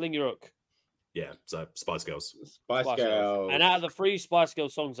 Sling your hook. Yeah, so Spice Girls. Spice Girls. And out of the 3 Spice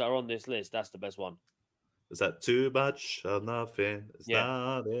Girls songs that are on this list, that's the best one. Is that Too Much of Nothing? It's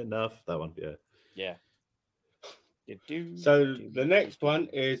not enough. That one, yeah. Yeah. So the next one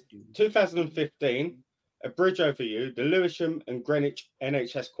is 2015, A Bridge Over You, the Lewisham and Greenwich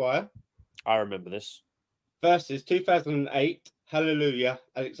NHS Choir. I remember this. Versus 2008, Hallelujah,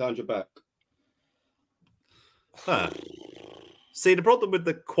 Alexandra Burke. See, the problem with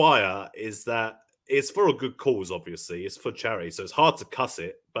the choir is that it's for a good cause, obviously. It's for charity, so it's hard to cuss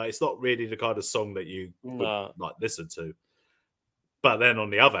it, but it's not really the kind of song that you would like listen to. But then on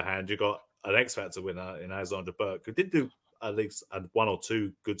the other hand, you got an X Factor winner in Alexandra Burke who did do at least 1 or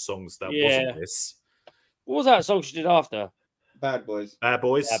 2 good songs that wasn't this. What was that song she did after? Bad Boys. Bad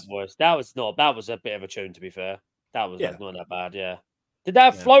Boys. That was a bit of a tune, to be fair. That was not that bad, yeah. Did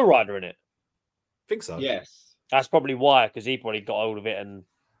that have Flow Rider in it? I think so. Yes. That's probably why, because he probably got hold of it and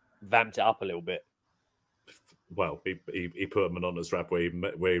vamped it up a little bit. Well, he put a monotonous rap where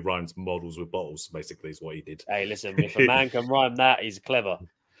he rhymes models with bottles, basically, is what he did. Hey, listen, if a man can rhyme that, he's clever.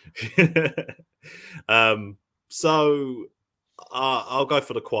 So I'll go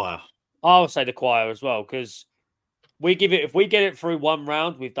for the choir. I'll say the choir as well, because if we get it through 1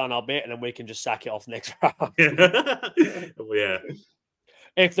 round, we've done our bit, and then we can just sack it off next round. Yeah.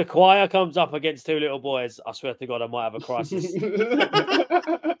 If the choir comes up against 2 little boys, I swear to God, I might have a crisis.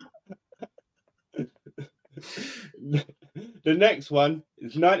 The next one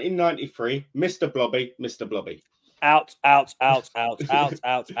is 1993, Mr. Blobby, Mr. Blobby. Out. Versus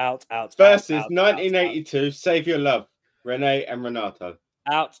 1982, Save Your Love, Renee and Renato.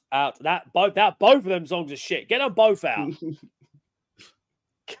 Out. Both of them songs are shit. Get them both out.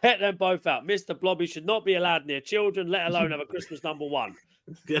 Get them both out. Mr. Blobby should not be allowed near children, let alone have a Christmas number 1.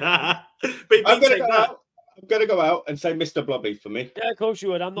 Yeah. I'm going to go out and say Mr. Blobby for me. Yeah, of course you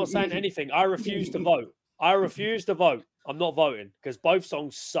would. I'm not saying anything. I refuse to vote. I'm not voting because both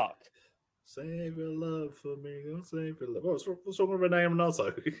songs suck. Save your love for me. Save your love. What's wrong with Renee and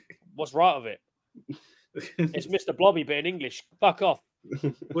Renato? What's right with it? It's Mr. Blobby, but in English. Fuck off.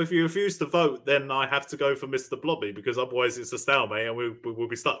 Well, if you refuse to vote, then I have to go for Mr. Blobby because otherwise it's a stalemate and we'll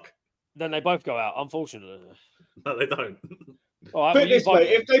be stuck. Then they both go out, unfortunately. No, they don't. All right, put it this way,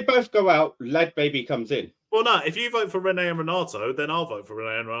 if they both go out, Lad Baby comes in. Well, no, if you vote for Renee and Renato, then I'll vote for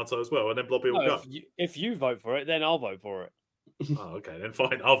Renee and Renato as well, and then Blobby will go. If you vote for it, then I'll vote for it. Oh, okay, then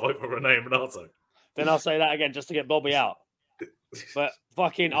fine. I'll vote for Renee and Renato. Then I'll say that again just to get Bobby out. But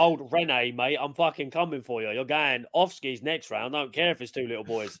fucking old Rene, mate, I'm fucking coming for you. You're going off skis next round. I don't care if it's two little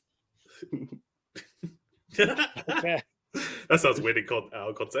boys. Okay. That sounds weird out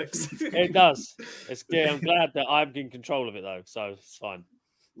of context. It does. I'm glad that I'm in control of it though, so it's fine.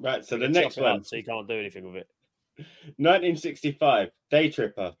 Right, so the next one. So you can't do anything with it. 1965, Day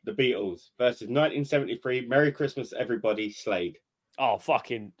Tripper, The Beatles versus 1973, Merry Christmas Everybody, Slade. Oh,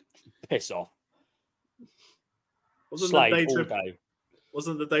 fucking piss off. Wasn't Slade the Day all Tripper? day.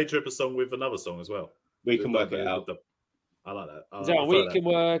 Wasn't the Day Tripper song with another song as well? We Can Work It Out. I like that. Is that one? We Can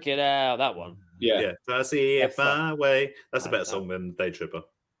Work It Out. That one. Yeah. I see it my way. That's a better song than Day Tripper.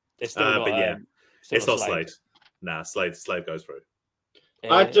 It's still not, but yeah, it's not Slade. Nah, Slade goes through.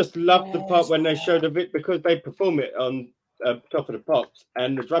 I just love the part when they show the bit because they perform it on Top of the Pops,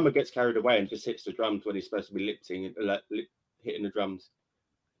 and the drummer gets carried away and just hits the drums when he's supposed to be lip syncing, hitting the drums.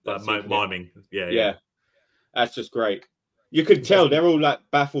 Miming. Yeah. That's just great. You could tell they're all like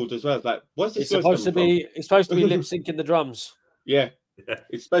baffled as well. It's like, what's this supposed to be? It's supposed to be lip syncing the drums. Yeah.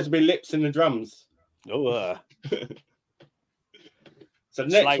 It's supposed to be lips in the drums. Oh, So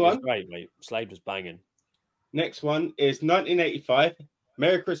next Slade one. was great, mate. Slade was banging. Next one is 1985.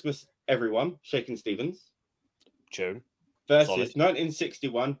 Merry Christmas, Everyone, Shakin' Stevens. Tune. Versus Solid.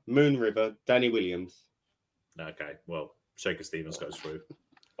 1961, Moon River, Danny Williams. Okay, well, Shaker Stevens goes through.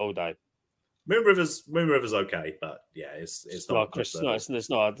 All day. Moon River's okay, but yeah, it's not. It's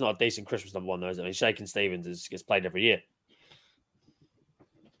not a decent Christmas number one, though, is it? I mean, Shakin' Stevens gets played every year.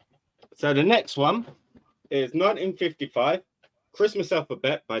 So the next one is 1955, Christmas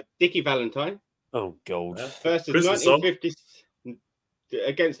Alphabet by Dickie Valentine. Oh, God. Versus 1950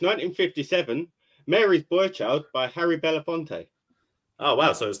 against 1957, Mary's Boy Child by Harry Belafonte. Oh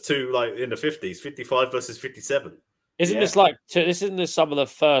wow! So it's two like in the 50s, 55 versus 57. Isn't this some of the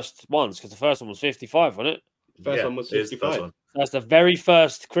first ones? Because the first one was 55, wasn't it? First one was 55. That's the very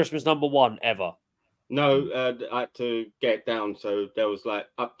first Christmas number one ever. No, I had to get it down, so there was like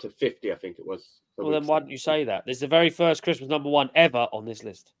up to 50, I think it was. Well, then why didn't you say that? This is the very first Christmas number one ever on this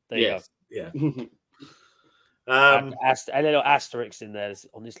list. There you go. Yeah. A little asterisk in there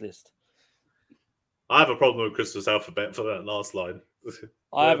on this list. I have a problem with Christmas Alphabet for that last line.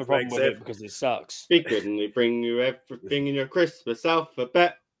 I have a problem with it because it sucks. Be good and they bring you everything in your Christmas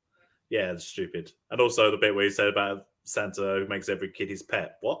alphabet. Yeah, it's stupid. And also the bit where you said about Santa who makes every kid his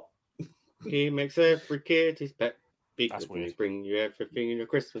pet. What? He makes every kid his pet. Be That's good and weird. bring you everything in your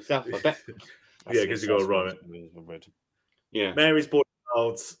Christmas alphabet. Yeah, because you got to rhyme it. Yeah. Mary's Boy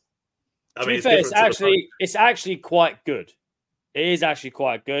Child. To be fair, it's actually quite good. It is actually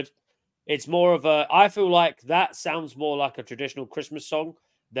quite good. It's more of a. I feel like that sounds more like a traditional Christmas song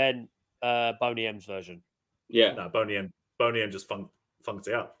than Boney M's version. Yeah. No, Boney M just funked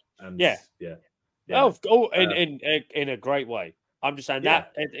it up. And Yeah. Yeah. In a great way. I'm just saying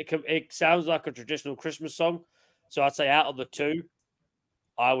that it sounds like a traditional Christmas song. So I'd say out of the two,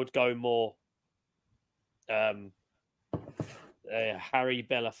 I would go more Harry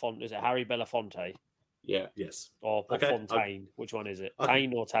Belafonte. Is it Harry Belafonte? Yeah. Yes. Or Fontaine? Which one is it?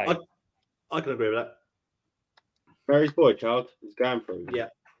 Tane or Tane? I can agree with that. Mary's Boy Child is going through. Yeah.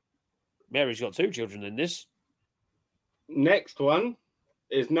 Mary's got two children in this. Next one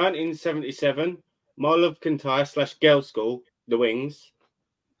is 1977, Mall of Kintyre / Girls' School, The Wings,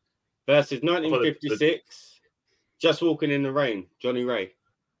 versus 1956, Just Walking in the Rain, Johnny Ray.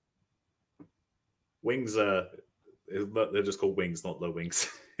 Wings they're just called Wings, not The Wings.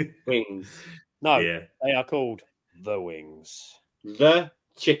 Wings. No, Yeah. they are called The Wings. The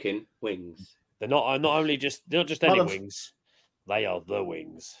Chicken Wings. They're not just any wings. They are The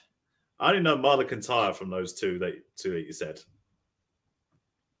Wings. I only know Marla Kintyre from those two that you said.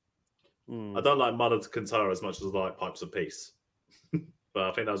 I don't like Marla Kintyre as much as I like Pipes of Peace. But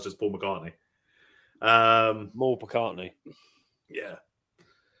I think that was just Paul McCartney. More McCartney. Yeah.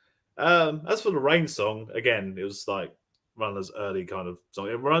 As for the Rain song, again, it was like one of those early kind of song.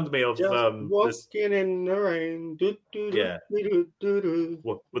 It reminded me of walking in the rain. Yeah.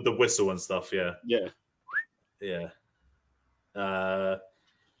 With the whistle and stuff. Yeah. Yeah.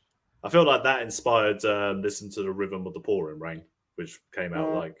 I feel like that inspired Listen to the Rhythm of the Pouring Rain, which came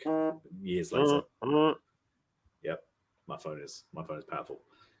out like years later. Yep. My phone is powerful.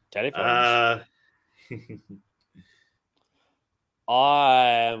 Telephones.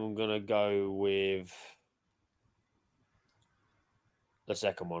 I'm gonna go with the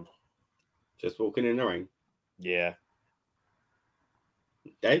second one. Just Walking in the Rain. Yeah.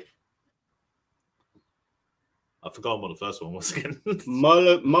 Dave? I've forgotten what the first one was again.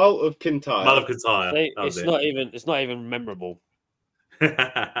 Mall of Kintyre. Mall of Kintyre. See, it's not even memorable.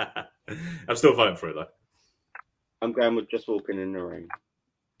 I'm still voting for it though. I'm going with Just Walking in the Rain.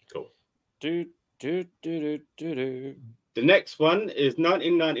 Cool. Do. The next one is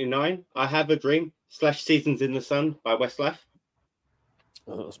 1999, I Have a Dream / Seasons in the Sun by Westlife.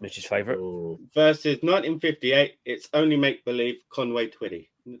 Oh, that's Mitch's favourite. Versus 1958, It's Only Make Believe, Conway Twitty.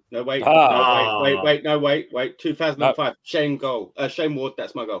 No, wait. No, wait. 2005, no. Shane Ward,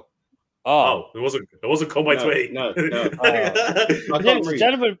 That's My Goal. Oh, it wasn't Conway Twitty. No.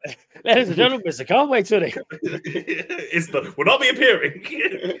 Ladies and gentlemen, Mr. Conway Twitty. Will not be appearing.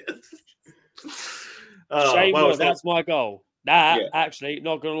 Shane Ward, That's My Goal. Actually,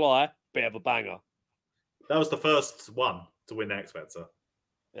 not gonna lie, bit of a banger. That was the first one to win the X Factor.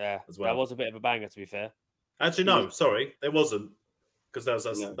 Yeah, as well. That was a bit of a banger, to be fair. Actually, no, sorry, it wasn't, because that was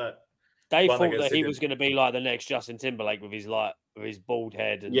that. They thought that he was going to be like the next Justin Timberlake with his bald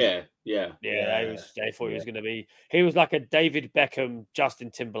head. And, They thought he was going to be. He was like a David Beckham,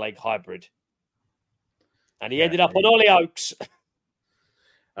 Justin Timberlake hybrid, and he ended up on Hollyoaks.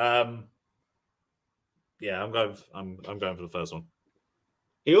 I'm going for the first one.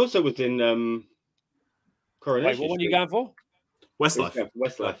 He also was in Coronation. Wait, what one are you going for? Westlife.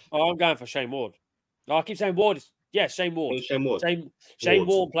 Oh, I'm going for Shane Ward. Oh, I keep saying Ward. Shane Ward. Shane Ward. Shane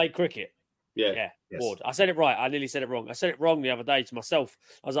Ward played cricket. Yeah. Yes. Ward. I said it right. I nearly said it wrong. I said it wrong the other day to myself.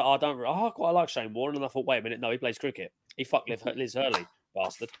 I was like, I quite like Shane Ward. And I thought, wait a minute. No, he plays cricket. He fucked Liz Hurley,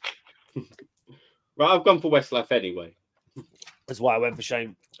 bastard. Right, I've gone for Westlife anyway. That's why I went for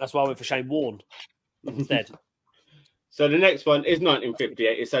Shane. That's why I went for Shane Warne instead. So the next one is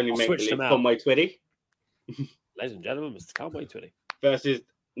 1958. It's Only Make Believe, Conway Twitty. Ladies and gentlemen, Mr. Conway Twitty. Versus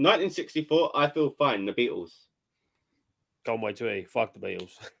 1964, I Feel Fine, The Beatles. Conway Twitty, fuck the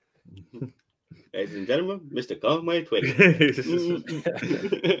Beatles. Ladies and gentlemen, Mr. Conway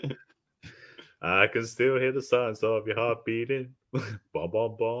Twitty. I can still hear the sounds of your heart beating. Bom,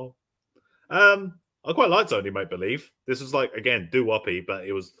 bom, bom. I quite liked Only Make Believe. This was like, again, doo-woppy, but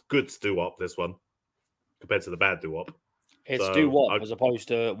it was good doo-wop, this one, compared to the bad doo-wop. It's doo-wop as opposed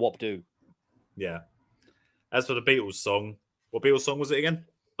to wop-doo. Yeah. As for the Beatles song, what Beatles song was it again?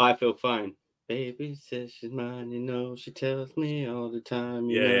 I Feel Fine. Baby says she's mine, she tells me all the time,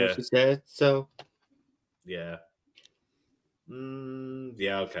 she said so. Yeah.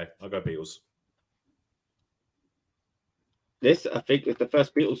 Okay. I'll go Beatles. This, I think, is the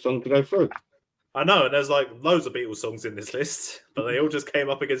first Beatles song to go through. I know, and there's like loads of Beatles songs in this list, but they all just came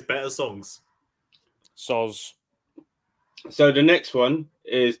up against better songs. Soz. So the next one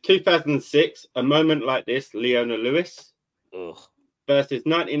is 2006, A Moment Like This, Leona Lewis. Ugh. Versus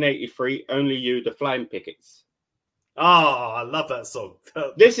 1983, Only You, The Flying Pickets. Oh, I love that song.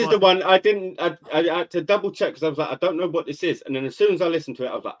 This is the one I had to double check because I was like, I don't know what this is. And then as soon as I listened to it,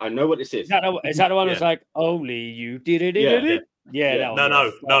 I was like, I know what this is. Is that the one that's like, Only You did it? Yeah.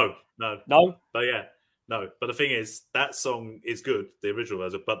 No. But no. But the thing is, that song is good, the original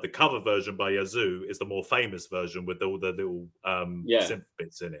version, but the cover version by Yazoo is the more famous version with all the little synth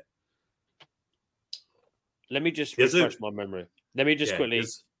bits in it. Let me just refresh my memory. Let me just quickly.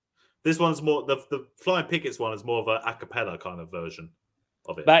 This one's more the Flying Pickets one is more of a cappella kind of version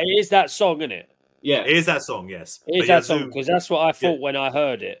of it. But it is that song, isn't it? Yeah, it is that song. Yes, it is that song because that's what I thought when I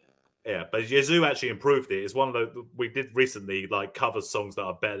heard it. Yeah, but Yazoo actually improved it. It's one of the we did recently like cover songs that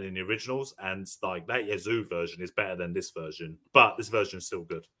are better than the originals, and like that Yazoo version is better than this version, but this version is still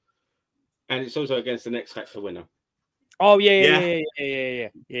good. And it's also against the X Factor winner. Oh yeah. I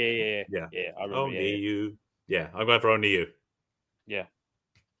remember. Only You. Yeah, I'm going for Only You. Yeah.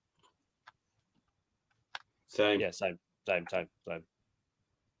 Same. Yeah, same. So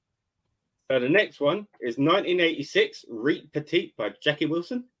the next one is 1986, Reet Petite by Jackie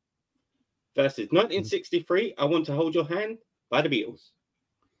Wilson. Versus 1963, I Want to Hold Your Hand by the Beatles.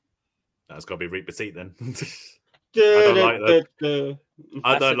 That's got to be Reet Petite then. I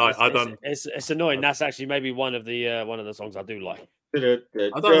don't like. It's annoying. That's actually maybe one of the songs I do like. I don't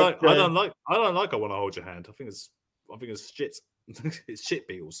like. I Want to Hold Your Hand. I think it's shit. It's shit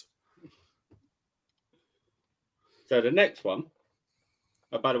Beatles. So the next one.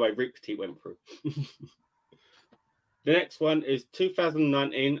 Oh, by the way, Reet Petite went through. The next one is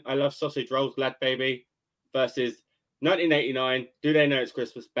 2019, I Love Sausage Rolls, Lad Baby, versus 1989, Do They Know It's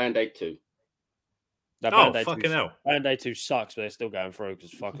Christmas, Band-Aid 2. Fucking hell. Band-Aid 2 sucks, but they're still going through because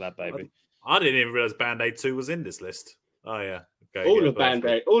fuck Lad Baby. I didn't even realize Band-Aid 2 was in this list. Oh, yeah. Okay, all of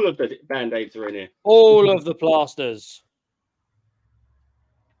the Band-Aids are in here. All of the plasters.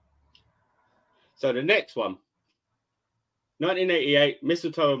 So the next one, 1988,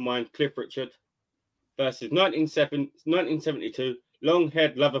 Mistletoe and Wine, Cliff Richard, versus 1972,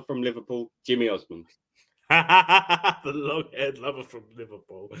 Long-Haired Lover from Liverpool, Jimmy Osmond. The long-haired lover from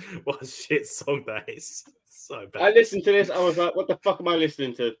Liverpool. What a shit song that is. So bad. I listened to this. I was like, "What the fuck am I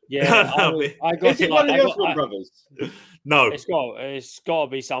listening to?" Yeah, I got. Is it one of the Osborne brothers? No, it's got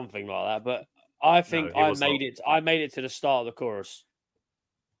to be something like that. But I think I made it. I made it to the start of the chorus.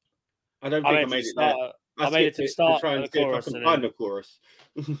 I don't think I made it there. I made it to the start of the chorus. I can find the chorus.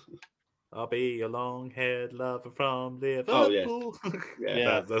 I'll be a long-haired lover from Liverpool. Oh yeah,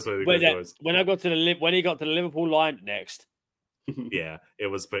 yeah. That's where the chorus. When I got to when he got to the Liverpool line next. Yeah, it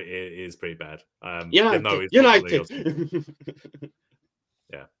was pretty. It is pretty bad. United. Yeah,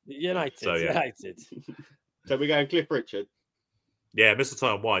 United. So, yeah. United. So we're going Cliff Richard. Yeah,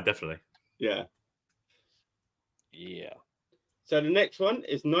 Mistletoe and Wine, definitely. Yeah. Yeah. So the next one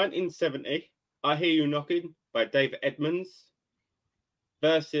is 1970. I Hear You Knocking by David Edmonds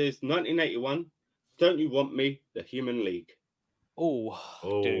versus 1981. Don't You Want Me? The Human League. Oh.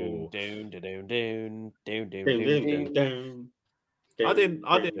 Doon. I didn't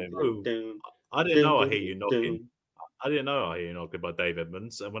know I Hear You Knocking. I didn't know I Hear You Knocking by Dave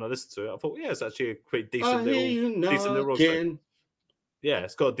Edmonds, and when I listened to it, I thought, yeah, it's actually a pretty decent little rock song. Yeah,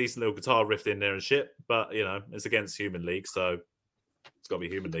 it's got a decent little guitar riff in there and shit, but you know, it's against Human League, so it's got to be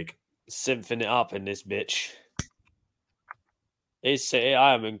Human League. Synthing it up in this bitch.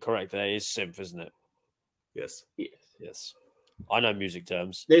 I am incorrect there. It's synth, isn't it? Yes. Yes. I know music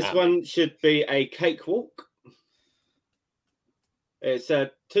terms. This one should be a cakewalk. It's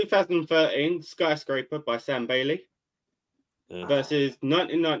a 2013 Skyscraper by Sam Bailey versus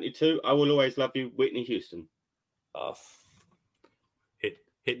 1992 I Will Always Love You, Whitney Houston.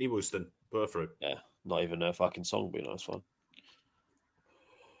 Whitney Houston. Put her through. Yeah, not even a fucking song, be a nice one.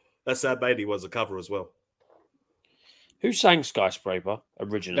 That Sam Bailey was a cover as well. Who sang Skyscraper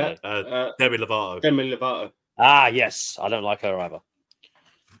originally? Demi Lovato. Demi Lovato. Ah, yes. I don't like her either.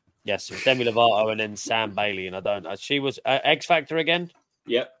 Yes, it was Demi Lovato and then Sam Bailey, and I don't. She was X Factor again.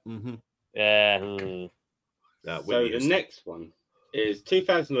 Yep. Mm-hmm. Yeah. So the next one is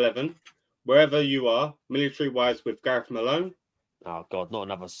 2011. Wherever You Are, Military Wives with Gareth Malone. Oh God, not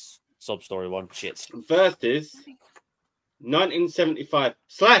another sob story one. Shit. Versus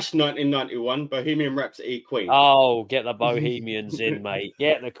 1975/1991 Bohemian Rhapsody Queen. Oh, get the Bohemians in, mate.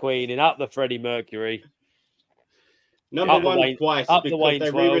 Get the Queen in. Up the Freddie Mercury. Number one twice because they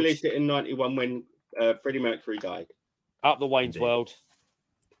re-released it in 91 when Freddie Mercury died. Up the Wayne's World.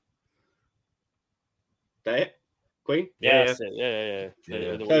 That it? Queen? Yeah, that's it. Yeah.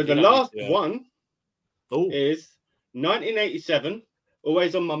 So the last one is 1987,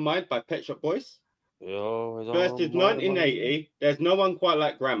 Always on My Mind by Pet Shop Boys. Versus 1980, There's No One Quite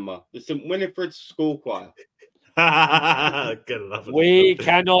Like Grandma, the St. Winifred's School Choir. We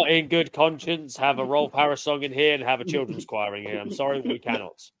cannot, in good conscience, have a Rolf Harris song in here and have a children's choir in here. I'm sorry, we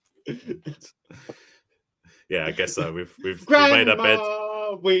cannot. Yeah, I guess so. We've Grandma, made our bed.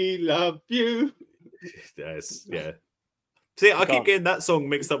 We love you. Yes, yeah. See, I keep getting that song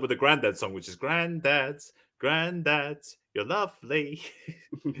mixed up with the Grandad song, which is Granddads, you're lovely.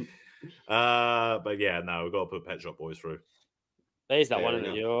 But yeah, no, we've got to put Pet Shop Boys through. There's that one,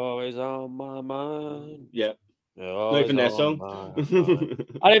 isn't it? You're always on my mind. Yeah. Not even their song.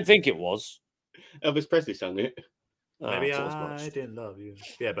 I didn't think it was. Elvis Presley sung it. Maybe I didn't love you.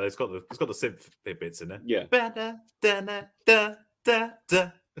 Yeah, but it's got the synth bits in there. Yeah.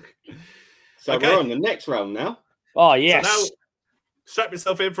 So okay. we're on the next round now. Oh yes. So now, strap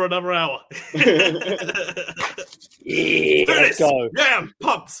yourself in for another hour. Yeah, let's go. Yeah, I'm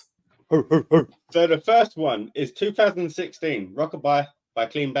pumped. So the first one is 2016 Rockabye by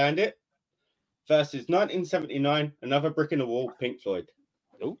Clean Bandit versus 1979 Another Brick in the Wall, Pink Floyd.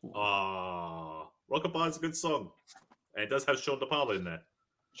 Rockabye is a good song. And it does have Sean DePaul in there.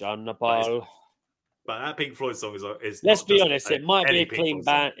 John DePaul. But that Pink Floyd song is let's be honest, it might be a clean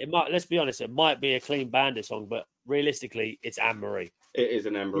band. Let's be honest, it might be a Clean Bandit song, but realistically, it's Anne Marie. It is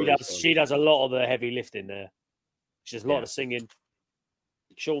an Anne Marie song. She does a lot of the heavy lifting there. She does a lot of singing.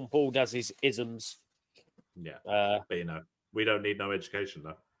 Sean Paul does his isms. Yeah. But you know, we don't need no education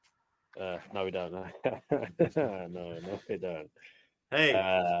though. No, we don't. No, no, we don't. Hey,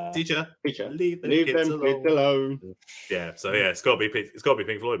 teacher, leave them kids alone. Yeah, so yeah, it's got to be Pink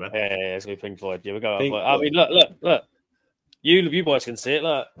Floyd, man. Yeah, it's gonna be Pink Floyd. Yeah, we go. I mean, look. You boys can see it.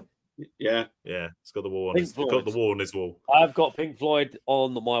 Look. Yeah. It's got the wall. It's got the wall on his wall. I've got Pink Floyd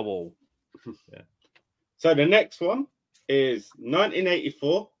on my wall. Yeah. So the next one is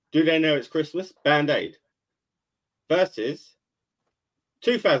 1984. Do They Know It's Christmas? Band-Aid versus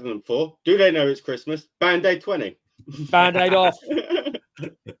 2004. Do They Know It's Christmas? Band-Aid 20. Band-Aid off.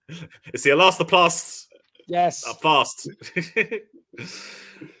 It's the elastoplast. Yes. Fast.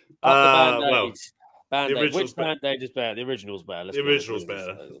 Well, Band-Aid. Which Band-Aid is better? The original's better. The original's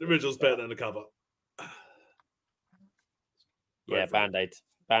better. The original's better than the cover. Yeah, Band-Aid.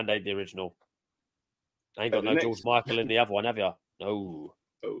 Band-Aid, the original. I ain't got no George Michael in the other one, have you? No.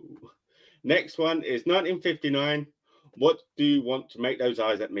 Oh. Next one is 1959. What Do You Want to Make Those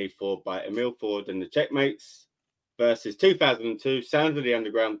Eyes at Me For by Emil Ford and the Checkmates versus 2002 Sounds of the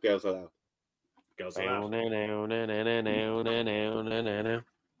Underground, Girls Aloud. Girls Aloud.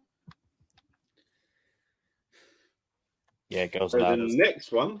 Yeah, Girls Aloud. The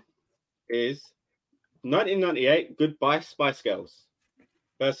next one is 1998 Goodbye Spice Girls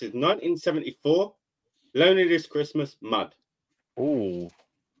versus 1974 Lonely This Christmas, Mud. Ooh.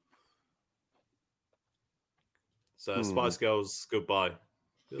 So Spice Girls, Goodbye.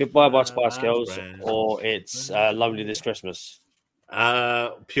 Goodbye by Spice Girls, or it's Lonely This Christmas.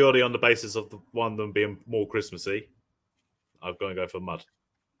 Purely on the basis of the one of them being more Christmassy, I'm going to go for Mud.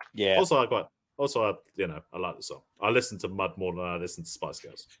 Yeah. Also, I like the song. I listen to Mud more than I listen to Spice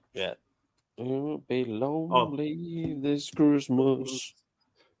Girls. Yeah. Won't be lonely this Christmas.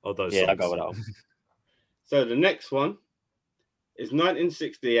 Oh, those songs. I go with that. So the next one is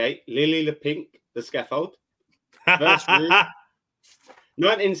 1968 Lily the Pink, The Scaffold. Versus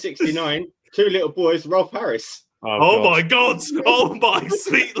 1969 Two Little Boys, Rolf Harris. Oh my God! Oh my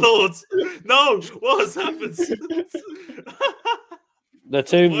sweet Lord! No, what has happened? The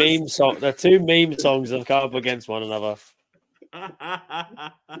two meme songs have come up against one another.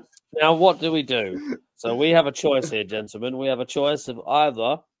 Now, what do we do? So we have a choice here, gentlemen. We have a choice of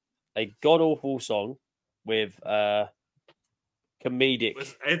either a god-awful song with comedic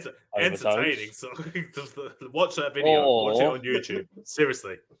entertaining song. Watch that video. Watch it on YouTube.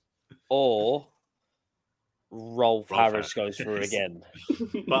 Seriously. Or Rolf Harris goes through again.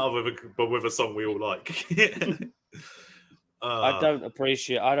 but with a song we all like. I don't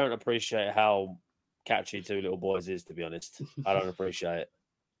appreciate how catchy Two Little Boys is, to be honest. I don't appreciate it.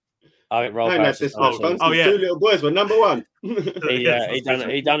 I think Rolf Harris Two Little Boys were number one. he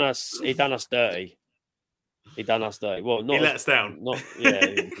done us dirty. He done us dirty. Well, not he let us down.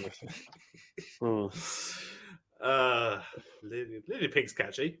 Lily Pink's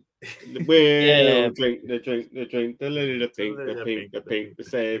catchy. We'll drink the Lily the Pink, the Pink, the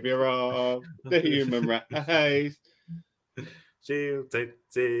savior of the human race. She'll take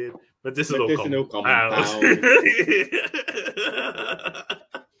it, medicinal compound.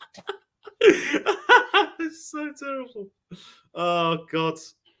 It's so terrible. Oh God.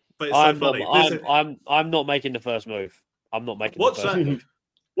 But it's so funny. I'm not making the first move. I'm not making the first move.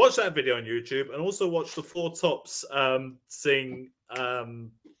 Watch that video on YouTube and also watch the Four Tops sing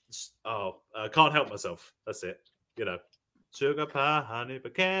Can't Help Myself. That's it. You know, sugar pie, honey,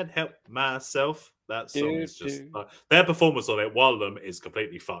 but can't help myself. That song is just their performance on it, one of them is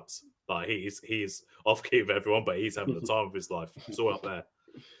completely fucked. Like he's off key with everyone, but he's having the time of his life. It's all up there.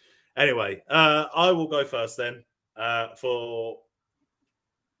 Anyway, I will go first then. For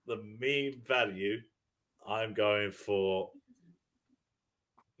the meme value, I'm going for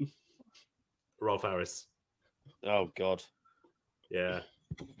Rolf Harris. Oh God. Yeah.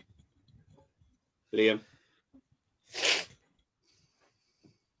 Liam.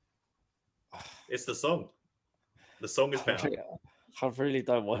 It's the song. The song is better. I really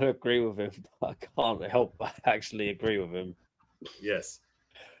don't want to agree with him, but I can't help but actually agree with him. Yes.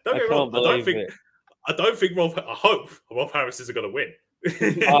 Don't get me wrong. I hope Rolf Harris isn't going to win.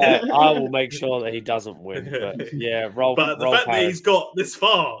 I will make sure that he doesn't win. But yeah, Rolf. But the fact that he's got this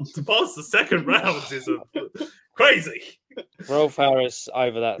far to pass the second round is crazy. Rolf Harris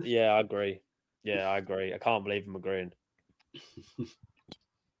over that. Yeah, I agree. I can't believe I'm agreeing.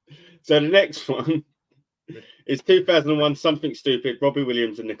 So the next one is 2001 Something Stupid, Robbie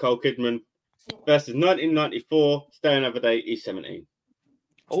Williams and Nicole Kidman versus 1994 Stay Another Day, E17.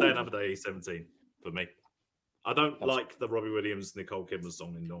 Stay Another Day, E17 for me. I don't like the Robbie Williams Nicole Kidman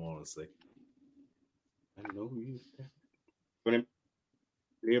song in all honesty. I know you. Liam?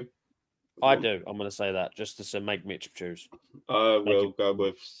 I do. I'm going to say that just to make Mitch choose. I will go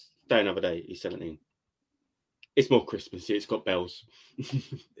with Stay Another Day, E17. It's more Christmassy. It's got bells. Yeah,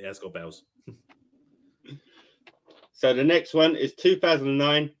 it's got bells. So the next one is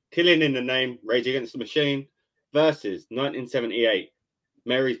 2009, Killing in the Name, Rage Against the Machine versus 1978,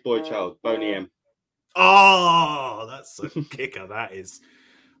 Mary's Boy Child, Boney M. Oh, that's a kicker. That is.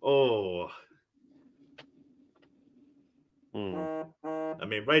 Oh. I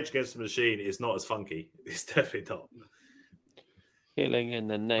mean, Rage Against the Machine is not as funky. It's definitely not. Killing in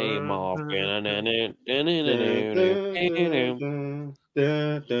the name of.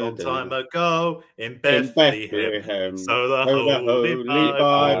 Long time ago in Bethlehem. So the Holy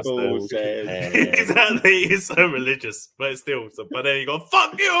Bible says. Exactly, it's so religious, but it's still. But then you go,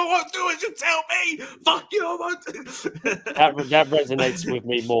 "Fuck you! I won't do as you tell me. Fuck you! I won't." That resonates with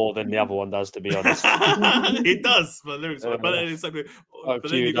me more than the other one does, to be honest. It does, but lyrics. But then it's like, Fuck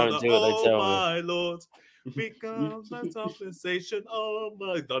but then you, you go, don't do what they tell me. my Lord. Become my compensation, oh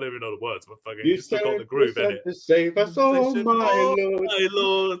my! I don't even know the words, but fucking You still got the groove in it. to save us, oh my Lord. My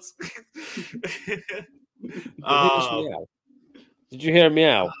Lord. Did you hear a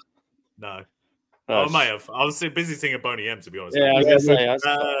meow? No. Oh, I may have. I was busy singing Boney M, to be honest. Yeah, I was going to say. I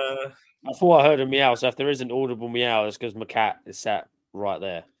Uh, thought I heard a meow, so if there is an audible meow, it's because my cat is sat right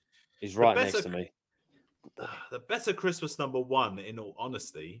there. He's right next to me. The better Christmas number one, in all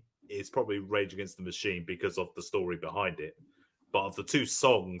honesty, is probably Rage Against the Machine because of the story behind it. But of the two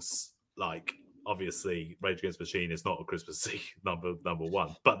songs, like, obviously, Rage Against the Machine is not a Christmas number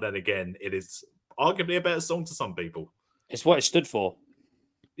one. But then again, it is arguably a better song to some people. It's what it stood for.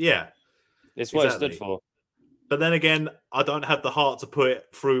 Yeah. It's what it stood for. But then again, I don't have the heart to put it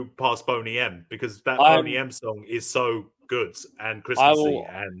through past Boney M because that Boney M song is so good and Christmassy.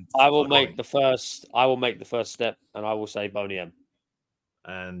 I will make the first step, and I will say Boney M.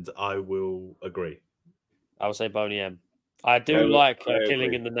 And I will agree. I will say Boney M. I do like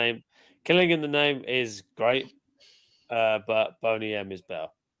Killing in the Name. Killing in the Name is great, but Boney M is better.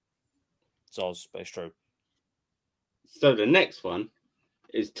 But it's true. So the next one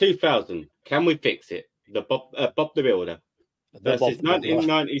is 2000. Can we fix it? The Bob the Builder. Versus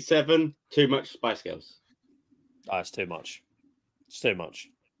 1997. Too much Spice Girls. Oh, it's too much. It's too much.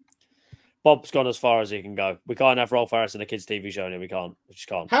 Bob's gone as far as he can go. We can't have Rolf Harris in a kids' TV show, and we can't. We just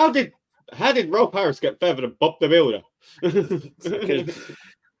can't. How did Rolf Harris get further than Bob the Builder? Can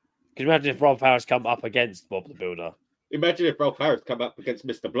you imagine if Rolf Harris come up against Bob the Builder? Imagine if Rolf Harris come up against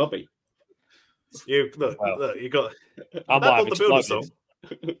Mr. Blobby. You got. I might have the Builder song.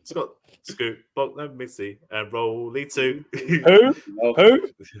 It's got Scoop, Bob, Missy, and Rolly too. Who? Who?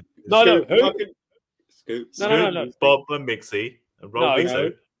 No, who? Scoop. No. Bob and Mixie and Rolly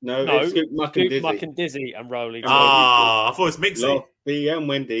too. No, it's Scoop, Muck and Dizzy and Rolly. I thought it was Mixie. Lottie and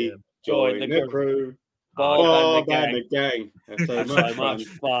Wendy join the crew. Bob and the gang. That's so much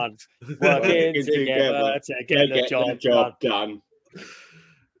fun. Working together to get the job done.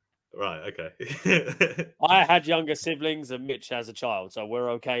 Right, okay. I had younger siblings and Mitch has a child, so we're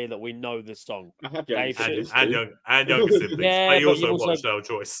okay that we know this song. I have younger siblings. And younger siblings. Yeah, but he also watched our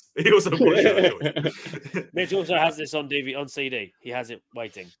choice. He also watched our choice. Mitch also has this on DVD, on CD. He has it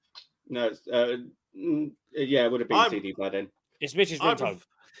waiting. No, it's, it would have been CD by then. It's Mitch's ringtone.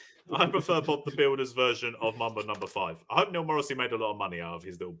 I prefer Bob the Builder's version of Mambo No. 5. I hope Neil Morrissey made a lot of money out of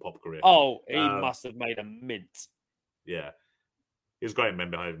his little pop career. Oh, he must have made a mint. Yeah. He was great in Men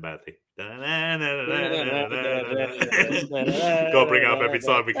Behaving Badly. Gotta bring it up every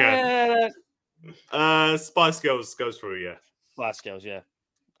time we can. Spice Girls goes through, yeah. Spice Girls, yeah.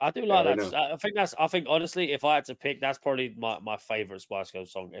 I do like that. I think honestly, if I had to pick, that's probably my favourite Spice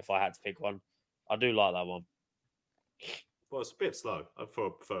Girls song. If I had to pick one, I do like that one. Well, it's a bit slow. I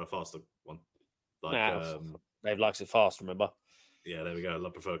prefer a faster one. Dave likes it fast, remember? Yeah, there we go. I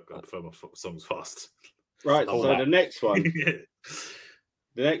prefer my songs fast. Right, so the next one.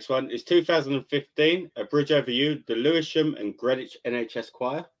 The next one is 2015, A Bridge Over You, the Lewisham and Greenwich NHS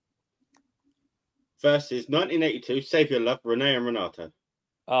Choir. Versus 1982, Save Your Love, Renee and Renato.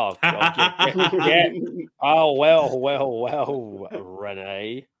 Oh, yeah. Oh, well,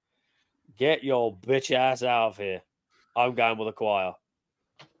 Renee. Get your bitch ass out of here. I'm going with the choir.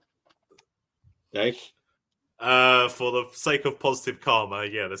 Dave? For the sake of positive karma,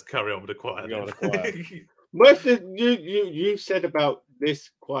 yeah, let's carry on with the choir. What did you said about this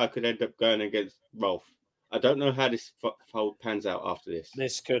choir could end up going against Rolf? I don't know how this whole pans out after this.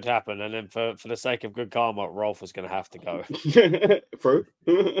 This could happen, and then for the sake of good karma, Rolf was going to have to go through.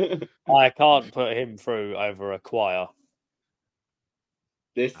 I can't put him through over a choir.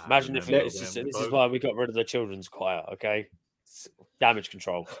 Imagine if this is why we got rid of the children's choir. Okay, damage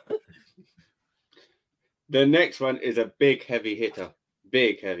control. The next one is a big heavy hitter.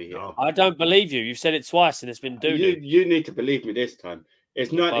 Big heavy hitter. Oh. I don't believe you. You've said it twice, and it's been doo-doo. You need to believe me this time.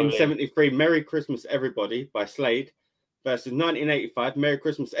 It's 1973, Merry Christmas Everybody by Slade versus 1985, Merry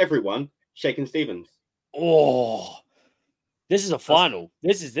Christmas Everyone, Shakin' Stevens. Oh, this is a final.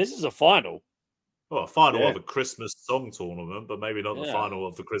 This is a final. Well, a final of a Christmas song tournament, but maybe not the final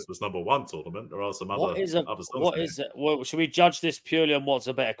of the Christmas number one tournament. There are some other songs. What is it? Well, should we judge this purely on what's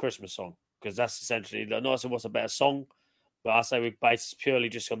a better Christmas song? Because that's essentially not saying what's a better song, but I say we base this purely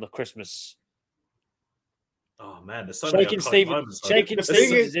just on the Christmas. Oh man, there's so many Shaking iconic Stevens. moments. Shaking The thing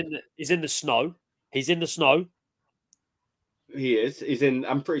Stevens is in the snow. He's in the snow. He is. He's in.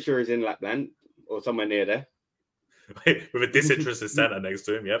 I'm pretty sure he's in Lapland or somewhere near there. With a disinterested Santa next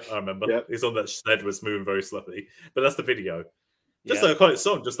to him. Yep, I remember. Yep. He's on that sled was moving very slowly. But that's the video. Just Yeah. like a iconic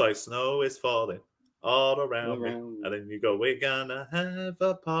song, just like snow is falling all around me. And then you go, we're gonna have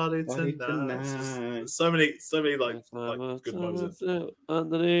a party tonight. It's just so many like good moments.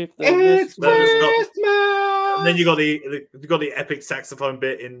 Underneath the It's That is not- Christmas. And then you got the epic saxophone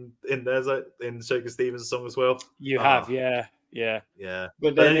bit in there's in Shaking Stevens song as well. You Ah. have, yeah. Yeah.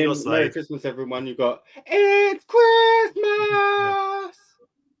 But But then then you in got Merry Slade. Christmas, everyone, you got It's Christmas.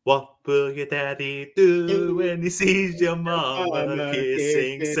 What will your daddy do when he sees your mama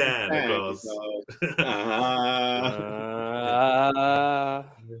kissing Santa Claus?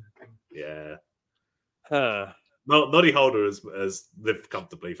 Yeah. Noddy Holder has lived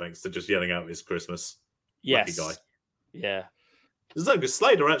comfortably thanks to just yelling out "It's Christmas." Yes. Lucky guy. Yeah. There's no good.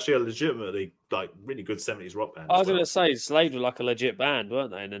 Slade are actually a legitimately like really good 70s rock band. I was as well. going to say Slade were like a legit band,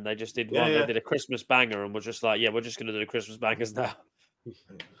 weren't they? And then they just did one. Yeah. They did a Christmas banger, and we're just like, yeah, we're just going to do the Christmas bangers now.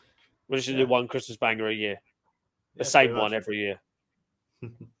 We're just going to do one Christmas banger a year, the Yeah, same pretty one much. every year.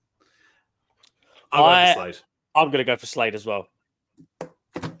 I went for Slade. I'm going to go for Slade as well.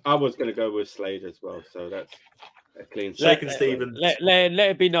 I was going to go with Slade as well, so that's a clean. Shaking Stevens. Let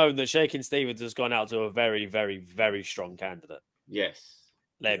it be known that Shaking Stevens has gone out to a very, very, very strong candidate. Yes.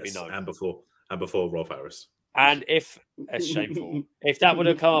 Let it be Yes, known. and before Rolf Harris. And if it's shameful, if that would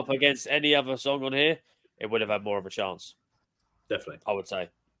have come up against any other song on here, it would have had more of a chance. Definitely. I would say.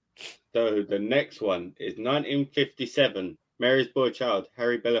 So the next one is 1957, Mary's Boy Child,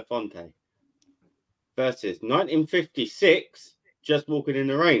 Harry Belafonte, versus 1956, Just Walking in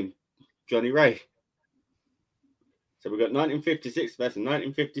the Rain, Johnny Ray. So we've got 1956 versus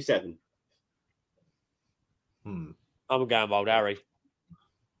 1957. I'm going Wild Harry.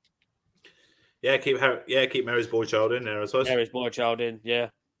 Yeah, keep Mary's Boy Child in there, I suppose. Mary's Boy Child in, yeah.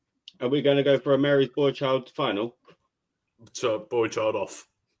 Are we going to go for a Mary's Boy Child final? So Boy Child off.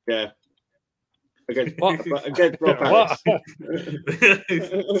 Yeah. Against What? against Rob Harris.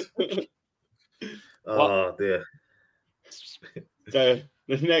 Oh dear. So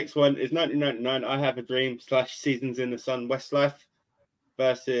the next one is 1999, I Have a Dream / Seasons in the Sun, Westlife,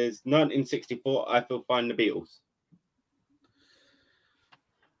 versus 1964, I Feel Fine, The Beatles.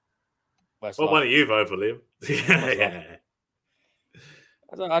 What one are you vote for, Liam? Yeah.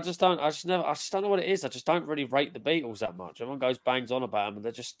 I just don't know what it is. I just don't really rate the Beatles that much. Everyone goes bangs on about them, and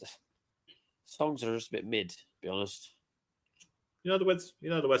they're just songs are just a bit mid, to be honest. You know the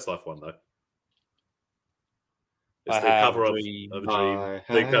Westlife one though. It's I the Have cover a of Dream. a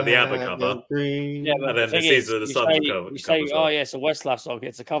dream. The ABBA cover. Yeah, but And then the thing Season of is, the Sun cover. You say, oh yeah, it's a Westlife song.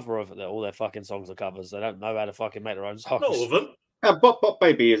 It's a cover of it. All their fucking songs are covers. They don't know how to fucking make their own songs. Not all of them. Bop Bop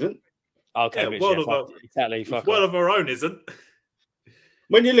Baby isn't. Okay, Yeah, bitch, World yeah, of fuck, Our- exactly. Fuck World off. of Our Own isn't.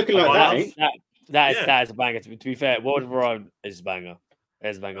 When you're looking like Oh, that, I ain't? Yeah. That is a banger. To be fair, World of Our Own is a banger.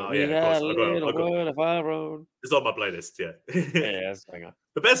 It's a banger. Oh, We yeah, of got course. a I got it. little I got it. world of our own. It's on my playlist. Yeah. Yeah, that's a banger.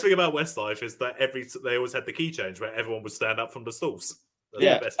 The best thing about Westlife is that they always had the key change where everyone would stand up from the stalls. That's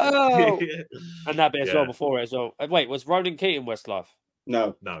Yeah. the best bit. Oh. And that bit as well Yeah. before it as well. Wait, was Ronan Keating Westlife?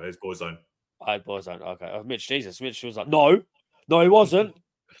 No. No, it's Boyzone. I boys don't. Okay. Oh, Mitch, Jesus. Mitch was like, no, he wasn't.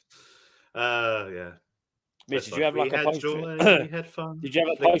 Yeah. Mitch, did Westlife. you have like We a had poster? joy, we had fun. Did you have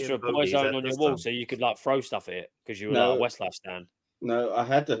a Flicking poster of bogeys Boyzone at on the your wall sun. so you could like throw stuff at it because you were No. like a Westlife stand? No, I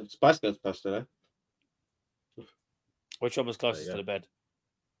had the Spice Girls poster though. Which one was closest yeah. to the bed?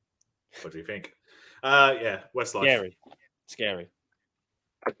 What do you think? Yeah, Westlife. Scary.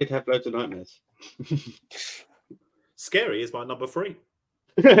 I did have loads of nightmares. Scary is my number 3.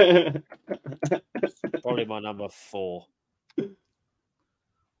 Probably my number 4.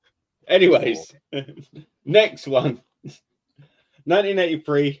 Anyways, next one.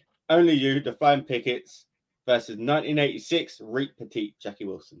 1983, Only You, The Flying Pickets, versus 1986, Reek Petite, Jackie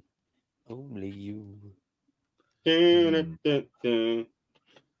Wilson. Only you.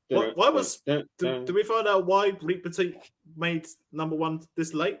 Why was? Did we find out why Reek Petite made number 1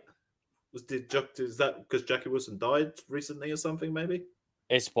 this late? Is that because Jackie Wilson died recently or something? Maybe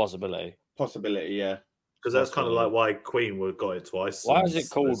It's a possibility. Possibility, yeah. because that's kind of like why Queen would got it twice. Why is it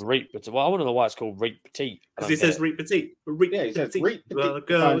called Reek Petite? Well, I want to know why it's called Reek Petite. Because he says Reek Petite. Reek Yeah, he says Petite. Reek Petite, Well, the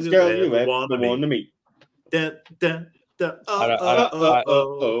girl, finest you girl ever you ever wanna want to meet. Da, da, da,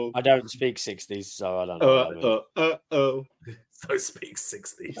 I don't speak 60s, so I don't know. What that means. So speak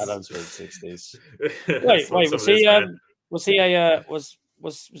 60s. I don't speak 60s. That's Wait, what was some of he this, man. was he a was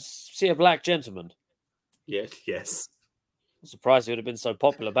he a black gentleman? Yes. Yes. I'm surprised it would have been so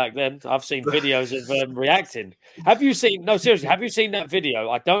popular back then. I've seen videos of reacting. Have you seen? No, seriously, have you seen that video?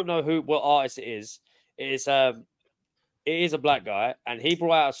 I don't know what artist it is. It is a black guy, and he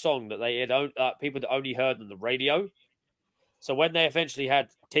brought out a song that they had people that only heard on the radio. So when they eventually had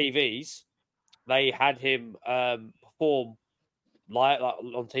TVs, they had him perform live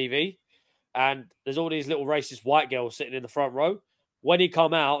on TV, and there's all these little racist white girls sitting in the front row. When he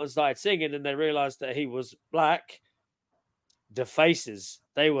come out and started singing, and they realized that he was black, the faces,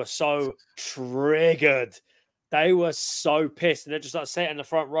 they were so triggered. They were so pissed, and they're just like sitting in the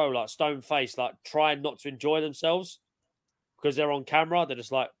front row, like stone faced, like trying not to enjoy themselves because they're on camera. They're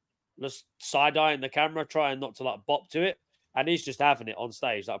just like just side eyeing the camera, trying not to like bop to it. And he's just having it on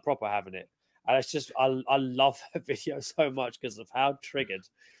stage, like proper having it. And it's just, I love that video so much because of how triggered.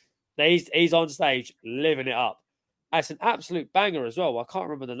 He's on stage living it up. And it's an absolute banger as well. I can't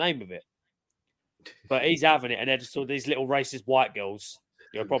remember the name of it, but he's having it. And they're just all these little racist white girls.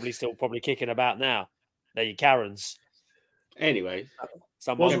 You're probably still kicking about now. They're your Karens. Anyway,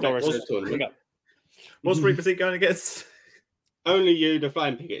 what's Reaper going against? Only You, the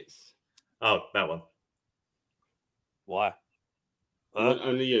Flying Pickets. Oh, that one. Why?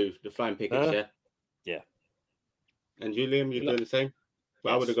 Only You, the Flying Pickets, yeah? Yeah. And you, Liam, you're doing the same?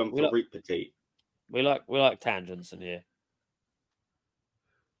 Well, I would have gone for Reap Petite. We like tangents in here.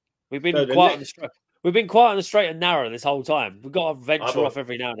 We've been quiet on the straight. We've been quiet on the straight and narrow this whole time. We've got to venture off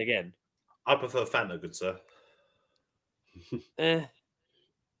every now and again. I prefer Fanta, good sir.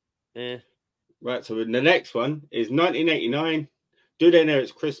 Right, so the next one is 1989. Do They Know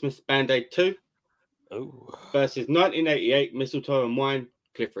It's Christmas? Band-Aid 2. Ooh. Versus 1988, Mistletoe and Wine,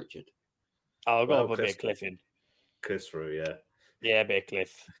 Cliff Richard. Oh, I've got to put a bit of Cliff in. Cliff through, yeah. Yeah, a bit of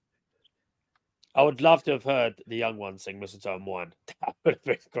Cliff. I would love to have heard the young one sing Mistletoe and Wine. That would have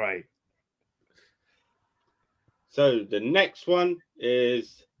been great. So the next one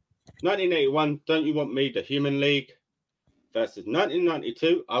is 1981, Don't You Want Me, The Human League. Versus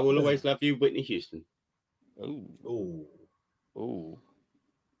 1992, I Will Always Love You, Whitney Houston. Ooh.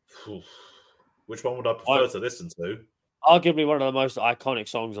 Which one would I prefer to listen to? Arguably one of the most iconic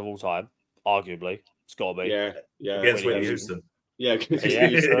songs of all time. Arguably. It's got to be. Yeah. Against Whitney Houston. Yeah.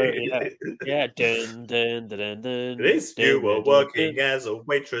 Yeah. Dun, dun, dun, dun, dun, it is. dun, You were dun, working dun. as a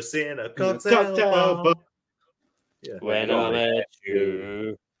waitress in a cocktail bar. Yeah. When I met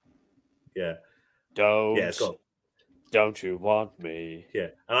you. Yeah. Don't you want me? Yeah.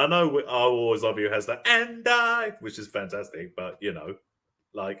 And I know I Will Always Love You has that and I, which is fantastic, but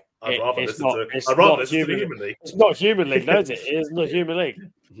like I'd rather listen to the Human League. It's not Human League, no, is it? It is not Human League.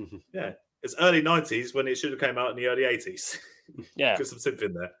 Yeah. It's early 90s when it should have came out in the early 80s. Yeah. Put some synth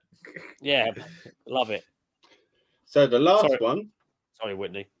in there. Yeah. Love it. So the last one. Sorry,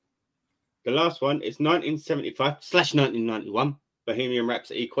 Whitney. The last one is 1975/1991, Bohemian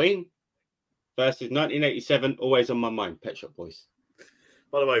Rhapsody Queen. Versus 1987, Always on My Mind, Pet Shop Boys.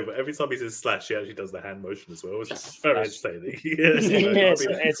 By the way, every time he says slash, he actually does the hand motion as well, which is very entertaining.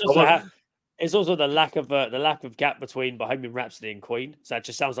 It's also the lack of gap between Bohemian Rhapsody and Queen. So it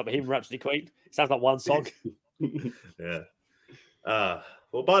just sounds like Bohemian Rhapsody Queen. It sounds like one song. Yeah.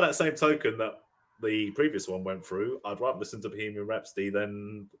 Well, by that same token that the previous one went through, I'd rather listen to Bohemian Rhapsody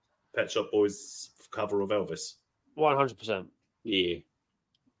than Pet Shop Boys' cover of Elvis. 100%. Yeah.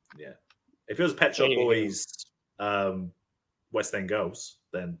 If it was Pet Shop Boys, West End Girls,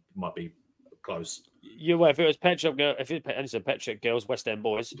 then it might be close. If it was Pet Shop Girls, West End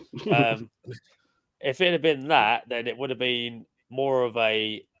Boys, if it had been that, then it would have been more of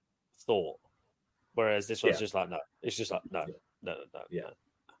a thought. Whereas this one's just like, no. It's just like, no. Yeah.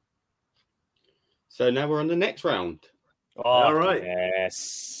 So now we're on the next round. Oh, all right.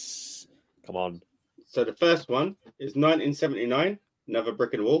 Yes. Come on. So the first one is 1979, Another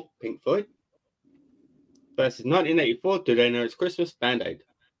Brick in the Wall, Pink Floyd. Versus 1984, Do They Know It's Christmas, Band-Aid.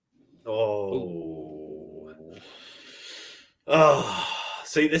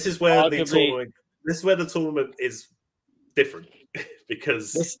 See, this is where the tournament is different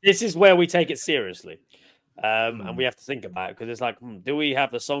because this is where we take it seriously, and we have to think about it because it's like, do we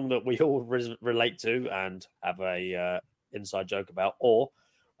have the song that we all relate to and have a inside joke about, or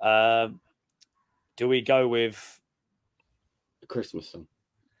do we go with a Christmas song?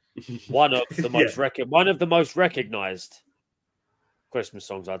 One of the most recognized Christmas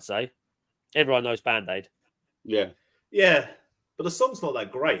songs, I'd say. Everyone knows Band-Aid. Yeah, but the song's not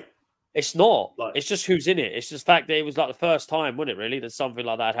that great. It's not. It's just who's in it. It's just the fact that it was like the first time, wasn't it? Really, that something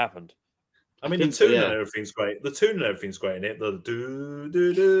like that happened. I mean, the tune and everything's great. The tune and everything's great in it. The do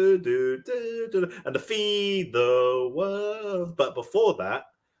do do do do do and the feed the world. But before that,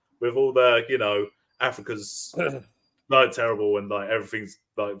 with all the Africa's like terrible and like everything's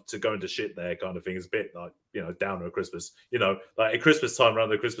like to go into shit there kind of thing is a bit like, you know, downer at Christmas. You know, like at Christmas time around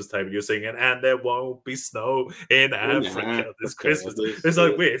the Christmas table, you're singing, and there won't be snow in Africa this Christmas. It's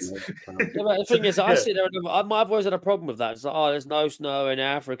like weird. Yeah, but the thing is, I sit there and I've always had a problem with that. It's like, oh, there's no snow in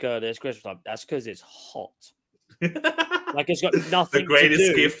Africa this Christmas time. That's because it's hot. Like it's got nothing. The greatest to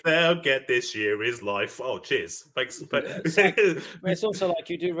do. gift they'll get this year is life. Oh, cheers! Thanks. It's also like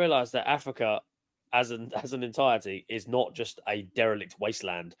you do realize that Africa, as an entirety, is not just a derelict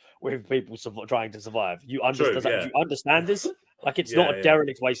wasteland with people trying to survive. You understand? True, yeah. You understand this? Like it's not a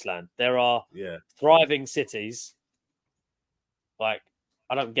derelict wasteland. There are thriving cities. Like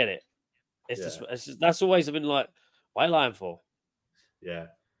I don't get it. It's just that's always been like, why lying for? Yeah.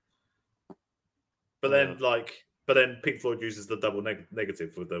 But then, but then Pink Floyd uses the double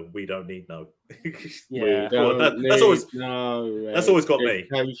negative with the "we don't need no." Yeah, that's always got me.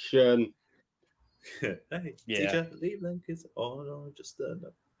 Hey, teacher, leave them kids on just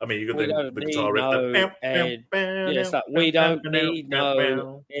I mean, you got the guitar riff. It's like we don't need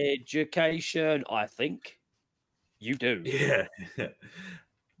no education. I think you do. Yeah,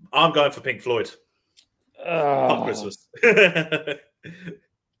 I'm going for Pink Floyd. Fuck Christmas.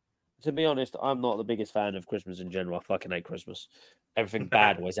 To be honest, I'm not the biggest fan of Christmas in general. I fucking hate Christmas. Everything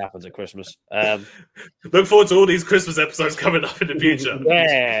bad always happens at Christmas. Look forward to all these Christmas episodes coming up in the future.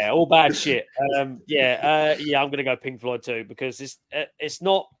 Yeah, all bad shit. I'm gonna go Pink Floyd too because it's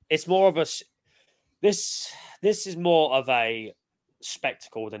more of a this is more of a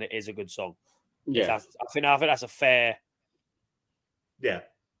spectacle than it is a good song. Yeah, I think that's a fair yeah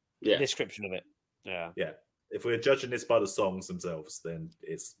description of it. Yeah. If we're judging this by the songs themselves, then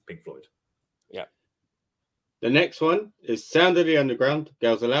it's Pink Floyd. Yeah. The next one is Sound of the Underground,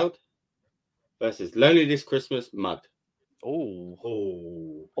 Girls Aloud, versus Lonely This Christmas, Mud.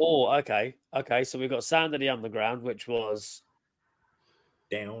 Oh, okay. So we've got Sound of the Underground, which was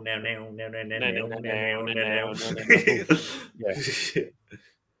down.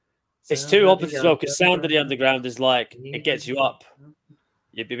 It's two opposites as well, because Sound of the Underground is like it gets you up.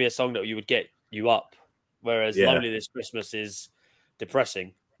 It'd be a song that you would get you up. Whereas Lonely This Christmas is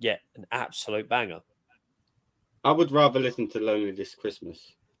depressing, yet an absolute banger. I would rather listen to Lonely This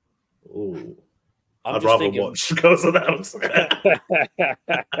Christmas. Ooh. I'd rather watch Girls Aloud.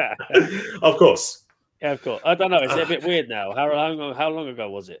 Of course. Yeah, of course. I don't know. It's a bit weird now. How long ago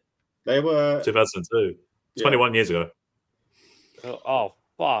was it? They were 2002. 21 years ago. Oh,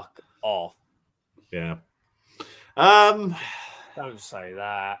 fuck off. Yeah. Don't say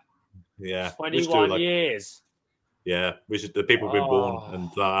that. Yeah, 21 years. Yeah, we should. The people have been born and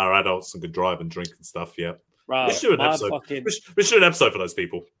are adults and can drive and drink and stuff. Yeah, right. We should do an episode. We should do an episode for those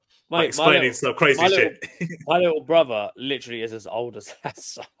people, mate, explaining some crazy shit. My little brother literally is as old as that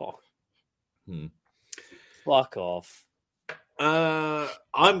song. Fuck off. I'm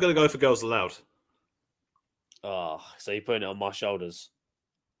gonna go for Girls Aloud. Oh, so you're putting it on my shoulders?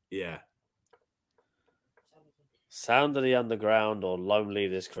 Yeah. Sound of the Underground or Lonely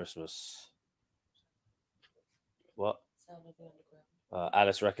This Christmas? What? Sound of the Underground.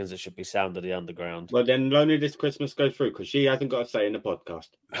 Alice reckons it should be Sound of the Underground. Well, then Lonely This Christmas goes through because she hasn't got a say in the podcast.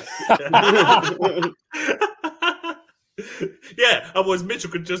 Yeah, otherwise Mitchell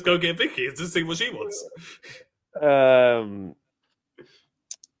could just go get Vicky and just see what she wants. Turn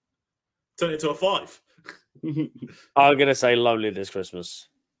it to a 5. I'm gonna say Lonely This Christmas.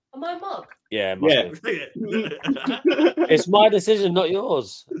 On my mug? Yeah, it's my decision, not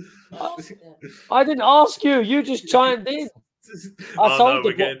yours. I didn't ask you. You just chimed in.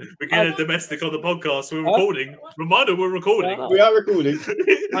 We're getting domestic on the podcast. We're recording. Reminder, we're recording. We are recording.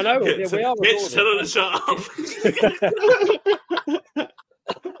 I know. We are recording. Mitch, tell her to shut up.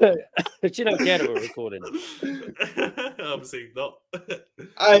 But you don't care that we're recording. Obviously not.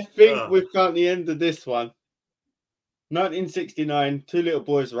 I think we've got the end of this one. 1969, Two Little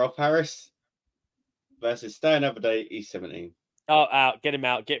Boys, Rolf Harris versus Stay Another Day, E17. Oh, out! Get him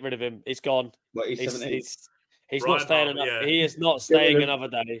out! Get rid of him! He's gone. What, E17? He's not staying another. He is not staying another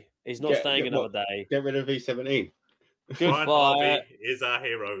day. He's not staying another day. Get rid of E17. Goodbye. Is our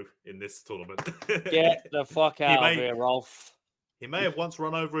hero in this tournament. Get the fuck out of here, Rolf. He may have once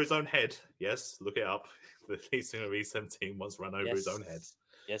run over his own head. Yes, look it up. The lead singer of E17 once ran over his own head.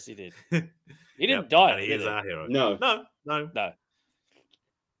 Yes, he did. He didn't die. And he is our hero. No.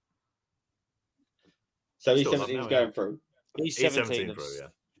 So E17 is going through. E17 through, yeah.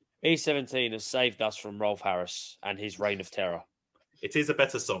 E17 has saved us from Rolf Harris and his reign of terror. It is a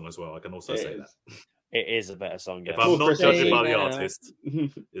better song as well. I can also say that. It is a better song. Yes. If I'm not judging by the artist,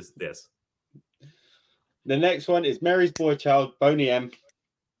 yes. The next one is Mary's Boy Child, Boney M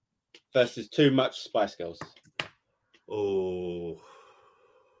versus Too Much Spice Girls. Oh,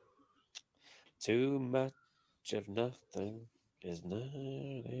 too much of nothing is not.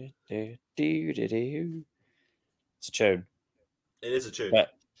 It's a tune, it is a tune.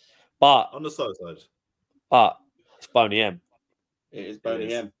 but On the slow side, it's Boney M. It is Boney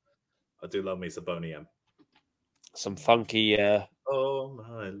is. M. I do love me some Boney M. Some funky. Oh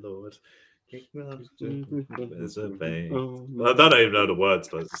my lord. There's a pain. I don't even know the words,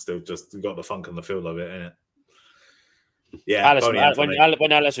 but it's still just got the funk and the feel of it, innit? Yeah, Alice, Boney M for me.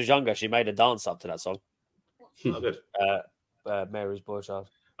 when Alice was younger, she made a dance up to that song. Oh, good. Mary's Boy Child.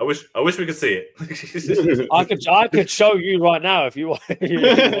 I wish we could see it. I could show you right now if you want.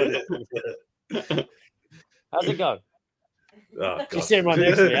 How's it go? Oh, She's sitting right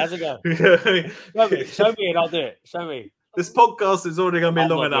next to me. How's it go? Show me and I'll do it. Show me. This podcast is already going to be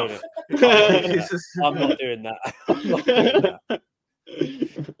long enough. I'm not doing that.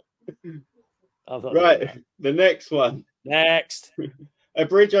 Right, the next one. Next. A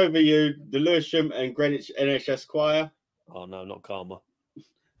Bridge Over You, the Lewisham and Greenwich NHS Choir Oh no, not Karma.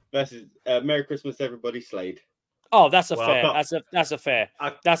 versus Merry Christmas Everybody Slade. Oh, that's a Well, fair. I That's a fair.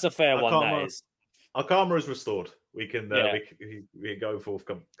 I- That's a fair I one. can't That remember. is. Our karma is restored. We can Yeah. we go forth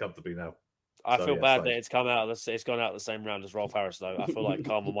comfortably now. I So, feel yeah, bad Slade. that it's come out. It's gone out the same round as Rolf Harris, though. I feel like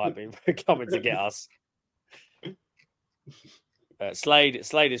Karma might be coming to get us. Slade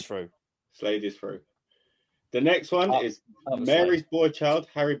is through. Slade is through. The next one is up for Mary's Boy Child,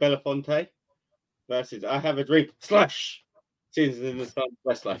 Harry Belafonte versus I Have a Dream, Slash, Seasons in the Sun,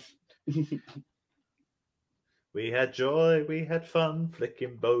 Westlife. We had joy, we had fun,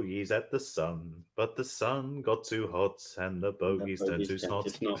 flicking bogies at the sun, but the sun got too hot and the bogies turned to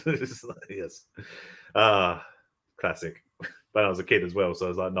snot. Yes. Classic. When I was a kid as well, so I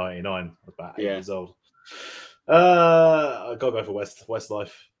was like 99. I was about 8 years old. I gotta go for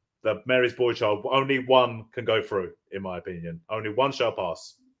Westlife. The Mary's Boy Child, only one can go through, in my opinion. Only one shall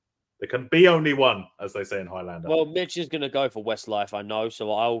pass. There can be only one, as they say in Highlander. Well, Mitch is going to go for Westlife, I know,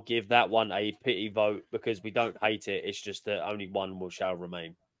 so I'll give that one a pity vote because we don't shall it. It's just that only one shall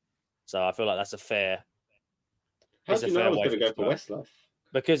remain. So I feel like that's a fair. How do you know I was going to go for Westlife?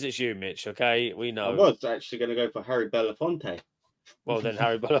 Because it's you, Mitch. Okay, we know. I was actually going to go for Harry Belafonte. Well, then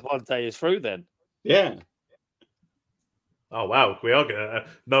Harry Belafonte is through. Then. Yeah. Oh wow, we are gonna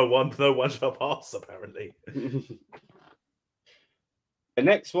no one shall pass apparently. The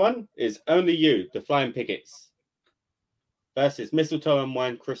next one is Only You, the Flying Pickets versus Mistletoe and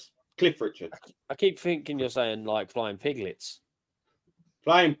Wine, Cliff Richard. I keep thinking you're saying like Flying Piglets.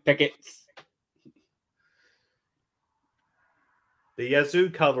 Flying Pickets. The Yazoo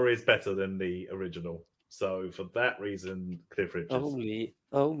cover is better than the original, so for that reason, Cliff Richards.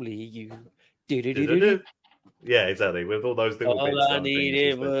 Only you. Yeah, exactly. With all those little bits. All I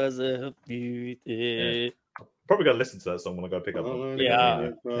needed was a beauty. Yeah. Probably gonna listen to that song when I go pick up.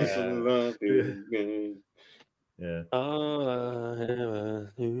 Yeah. Yeah.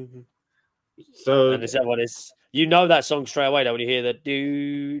 So And is that what it's? You know that song straight away though when you hear the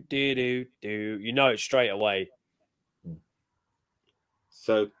do do do do. You know it straight away.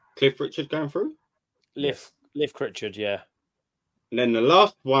 So Cliff Richard going through? Liv Pritchard, yeah. And then the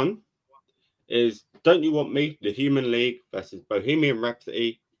last one is Don't You Want Me, The Human League versus Bohemian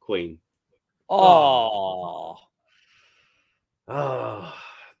Rhapsody, Queen. Oh,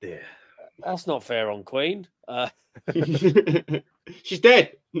 dear. That's not fair on Queen. She's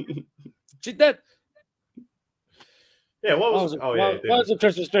dead. She's dead. Yeah, what was? Why was the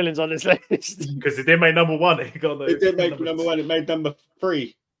Christmas Drillings on this list? Because it did make number one. It did make number one. It made number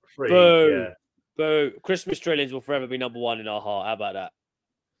 3. Boo. Yeah. Boo. Christmas Drillings will forever be number one in our heart. How about that?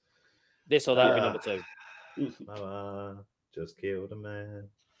 This or that will be number 2. Mama just killed a man.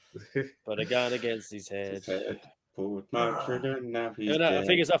 Put a gun against his head. Now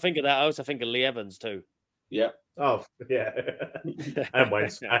he's I think of that. I also think of Lee Evans too. Yeah. Oh, yeah. and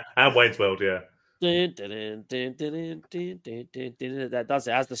Wayne's World, yeah. That does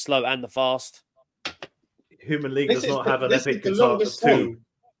it. Has the slow and the fast. Human League does not have an epic guitar.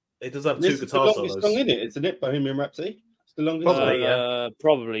 It does have 2 guitar solos. It's the longest song in it, isn't it? Bohemian Rhapsody. It's the longest.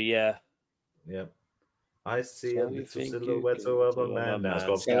 Probably, yeah. Yeah. I see a little silhouette of a man. Now it's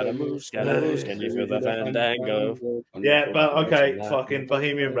got Scaramouche, can you feel the fandango? Yeah, but okay, fucking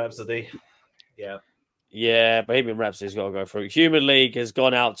Bohemian Rhapsody. Yeah. Yeah, Bohemian Rhapsody's got to go through. Human League has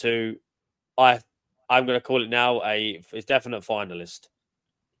gone out to, I'm going to call it now it's definite finalist.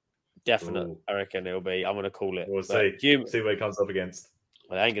 Definite, Ooh. I reckon it'll be. I'm going to call it. We'll see. See what it comes up against.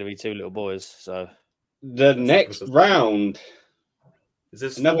 Well, it ain't going to be 2 little boys, so. The next round. Is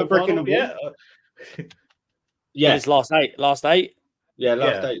this another brick in the wall? Yeah. It's last 8. Yeah,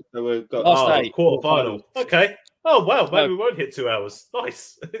 last 8. So we've got last 8. Quarter final. Okay. Oh wow, maybe So- we won't hit 2 hours.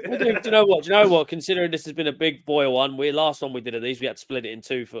 Nice. Well, do you know what? Do you know what? Considering this has been a big boy one, last one we did of these, we had to split it in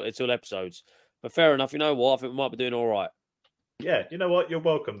two episodes. But fair enough. You know what? I think we might be doing all right. Yeah, you know what? You're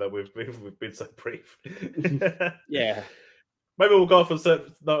welcome that we've been so brief. Yeah. Maybe we'll go off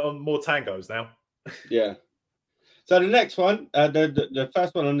on more tangos now. Yeah. So the next one, the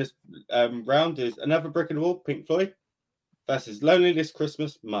first one on this round is Another Brick in the Wall, Pink Floyd, versus Lonely This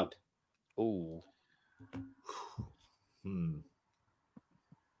Christmas, Mud. Ooh. I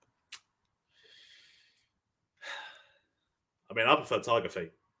mean, I prefer Tiger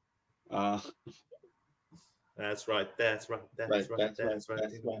Feet. That's right. That's right. That's right. That's right.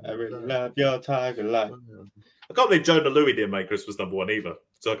 I really love your Tiger life. I can't believe Jonah Louis didn't make Christmas #1 either.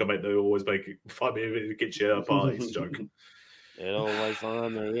 So I can find me in the kitchen at parties joke. It always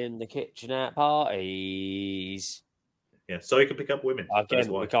find me in the kitchen at parties. Yeah, so he can pick up women. Again,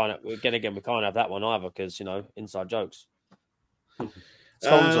 we can't have that one either because inside jokes.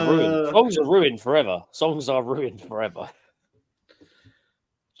 Songs are ruined. Songs are ruined forever. Songs are ruined forever.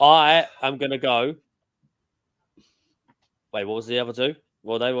 I am gonna go. Wait, what was the other two?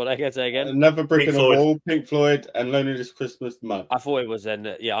 What they get to again? Another Brick Pink in the Floyd. Wall, Pink Floyd, and Lonely This Christmas, Mud. I thought it was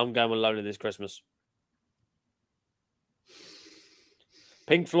then. Yeah, I'm going with Lonely This Christmas.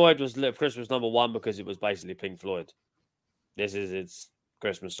 Pink Floyd was Christmas #1 because it was basically Pink Floyd. This is its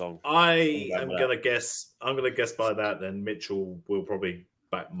Christmas song. I'm gonna guess by that then Mitchell will probably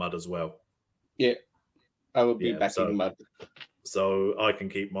back Mud as well. Yeah, I would be backing the Mud. So I can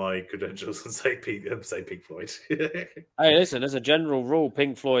keep my credentials and say Pink Floyd. Hey, listen, as a general rule,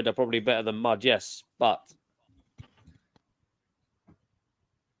 Pink Floyd are probably better than Mud, yes, but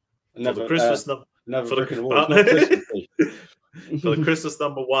For the Christmas for the Christmas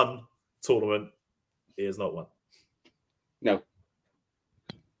 #1 tournament, he is not one. No.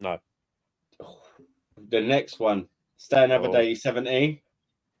 No. The next one, Stay Another Day 17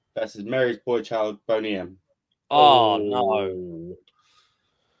 versus Mary's Boy Child, Boney M. Oh, no.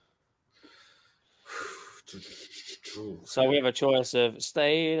 So we have a choice of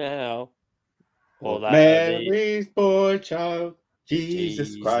Stay Now or that Mary's Boy Child,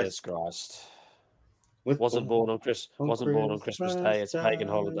 Jesus Christ. Wasn't born on Christmas Day. It's a pagan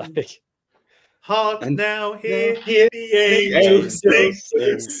holiday. Hark now, hear the angels sing.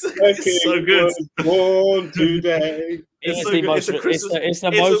 It's so good. Born today. It's the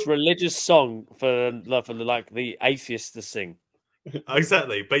most religious song for the atheists to sing.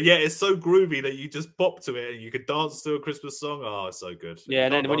 Exactly, but yeah, it's so groovy that you just bop to it and you can dance to a Christmas song. Oh, it's so good. Yeah,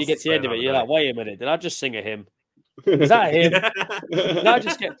 and then when you get to the end of it, you're like, wait a minute, did I just sing a hymn? Is that him?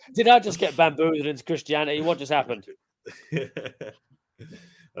 Did I just get bamboozled into Christianity? What just happened?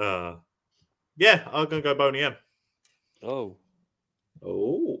 Yeah, I'm gonna go Boney M. Oh.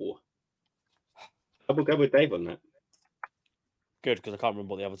 I will go with Dave on that. Good, because I can't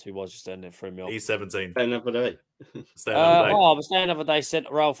remember what the other two was. Just then it threw me off. He's 17. Stay Another Day. Stay Another Day. But Stay Another Day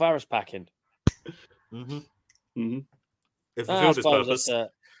sent Ralph Harris packing. If I fulfilled his suppose purpose.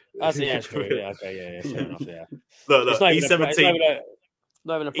 that's true. Yeah, okay, yeah, fair enough. Yeah. Look, he's 17.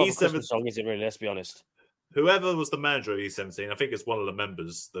 Not even a proper Christmas song, is it? Really? Let's be honest. Whoever was the manager of E17, I think it's one of the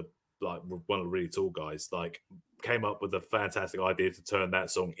members, one of the really tall guys, came up with a fantastic idea to turn that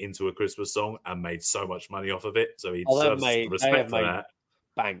song into a Christmas song and made so much money off of it. So he deserves respect for that.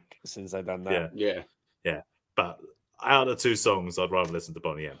 Bank since they've done that. Yeah. But out of the two songs, I'd rather listen to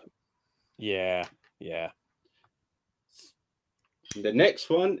Boney M. Yeah. The next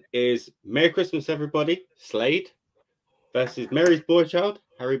one is Merry Christmas, Everybody, Slade, versus Mary's Boy Child,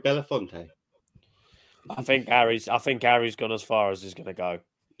 Harry Belafonte. I think Harry's gone as far as he's going to go.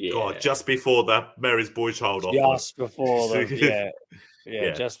 Yeah. God, just before that Mary's Boy Child offer. Just before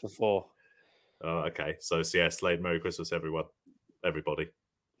just before. Oh, okay. So yeah, Slade, Merry Christmas, everybody.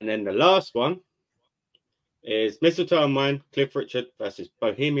 And then the last one is Mistletoe on Mine, Cliff Richard versus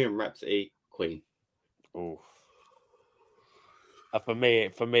Bohemian Rhapsody, Queen. Ooh. For me,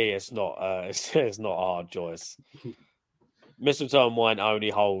 it's not. It's not a hard choice. Mistletoe and Wine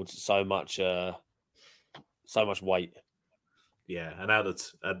only holds so much weight. Yeah, and out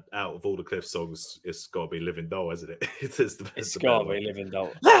of all the Cliff songs, it's got to be Living Doll, isn't it? It's got to be Living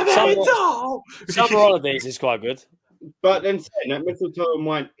Doll. Living Doll. Summer Holidays is quite good. But then saying that Mistletoe and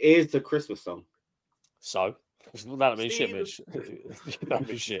Wine is the Christmas song. So that means shit, Mitch. That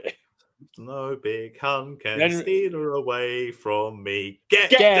means shit. No big hun can steal her away from me. Get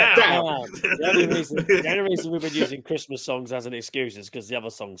down. The only reason we've been using Christmas songs as an excuse is because the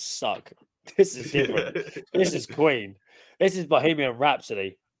other songs suck. This is different. This is Queen. This is Bohemian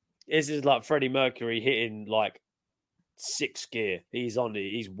Rhapsody. This is like Freddie Mercury hitting like 6th gear. He's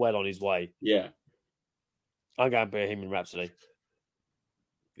well on his way. Yeah. I'm going Bohemian Rhapsody.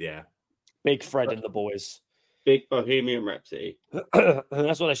 Yeah. Big Fred and the boys. Big Bohemian Rhapsody.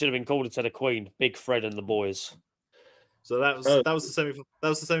 That's what they should have been called instead of Queen. Big Fred and the boys. So that was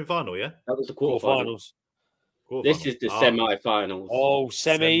the semi-final, yeah. That was the quarterfinals. This is the semi-finals. Oh,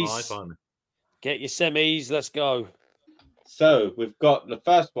 semis. Semi-final. Get your semis. Let's go. So we've got the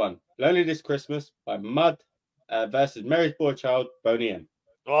first one, "Lonely This Christmas" by Mud versus Mary's Boy Child, Boney M.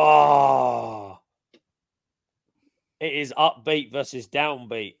 Oh, it is upbeat versus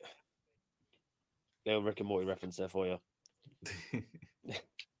downbeat. Little Rick and Morty reference there for you.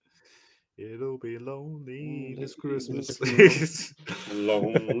 It'll be lonely this Christmas.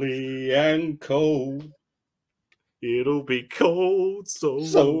 Lonely and cold. It'll be cold, so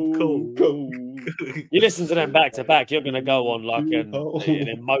cold. You listen to them back to back, you're going to go on like an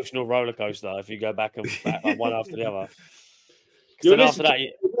emotional roller coaster if you go back and back one after the other. You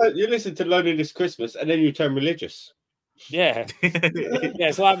listen to "Lonely This Christmas" and then you turn religious. Yeah. Yeah,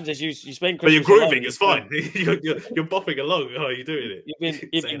 so what happens is you spend Christmas. But you're grooving, alone, it's fine. You're bopping along. Oh, you're doing it.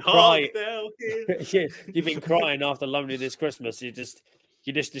 You've been crying. Yeah, you've been crying after "Lonely This Christmas." You're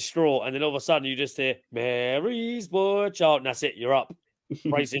just distraught, and then all of a sudden you just hear "Mary's Boy Child," and that's it. You're up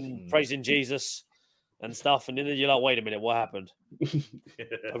praising Jesus and stuff, and then you're like, "Wait a minute, what happened? I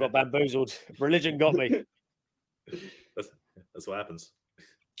got bamboozled. Religion got me." That's what happens.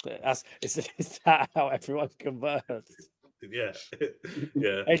 Is that how everyone converts? Yeah,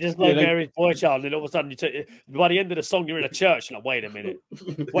 yeah. They just like Mary's Boy Child, and all of a sudden by the end of the song, you're in a church. You're like, wait a minute,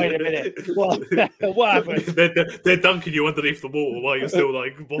 what happened? They're dunking you underneath the wall while you're still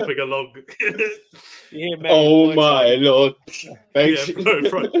like bopping along. Oh my Lord!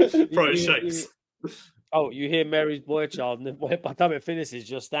 Throw shapes. Oh, you hear Mary's Boy Child, and then by the time it finishes,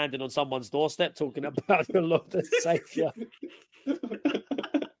 you're standing on someone's doorstep talking about the Lord and Savior.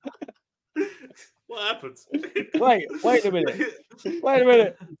 What happens? Wait a minute.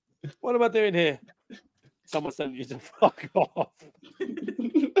 What am I doing here? Someone's telling you to fuck off.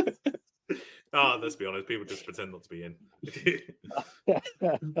 Let's be honest. People just pretend not to be in.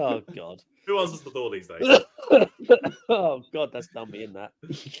 Oh God. Who answers the door these days? Oh God, that's done me in that.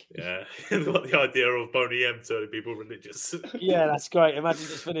 Yeah, got the idea of Boney M turning people religious. Yeah, that's great. Imagine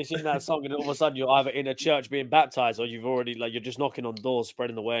just finishing that song and all of a sudden you're either in a church being baptized or you've already you're just knocking on doors,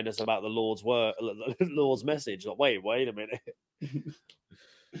 spreading awareness about the Lord's word, Lord's message. Like, wait a minute.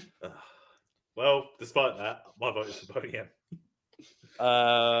 Well, despite that, my vote is for Boney M. I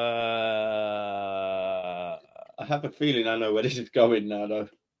have a feeling I know where this is going now, though.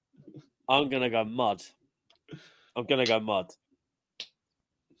 I'm gonna go Mud. I'm gonna go Mud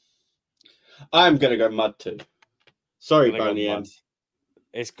too. Sorry, Boney M.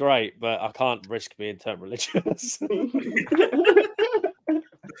 It's great, but I can't risk being turned religious. You'd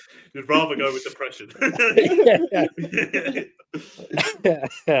rather go with depression.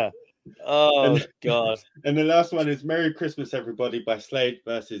 Yeah. Oh God! And the last one is "Merry Christmas, Everybody" by Slade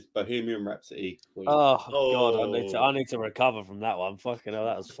versus Bohemian Rhapsody. Oh God! I need to recover from that one. Fucking hell,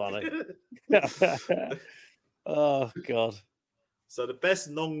 that was funny. Oh God! So the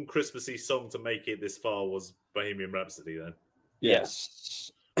best non-Christmassy song to make it this far was Bohemian Rhapsody, then.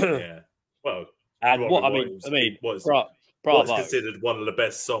 Yes. Yeah. Well, and what's considered one of the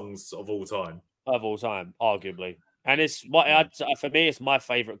best songs of all time. Of all time, arguably. And it's for me, it's my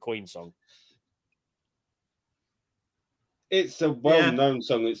favorite Queen song. It's a well-known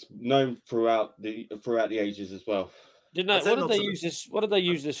song. It's known throughout the ages as well. What did they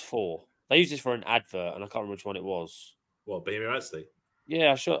use this for? They used this for an advert, and I can't remember which one it was. What, Bohemian Rhapsody?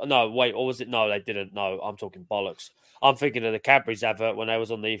 Yeah, sure. No, wait, or was it? No, they didn't. No, I'm talking bollocks. I'm thinking of the Cadbury's advert when they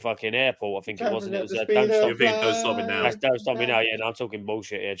was on the fucking airport. I think it wasn't. It was Don't Stop Me Now. Don't Stop Me Now. Yeah, no, I'm talking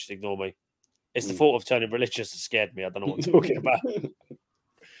bullshit here. Just ignore me. It's the thought of turning religious that scared me. I don't know what I'm talking about.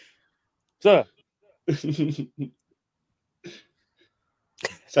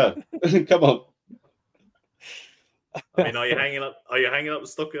 So, come on. I mean, are you hanging up the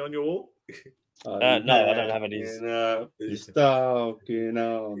stocking on your wall? No, I don't have any. Stocking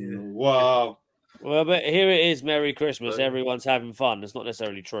on the wall. Well, but here it is. Merry Christmas. Everyone's having fun. It's not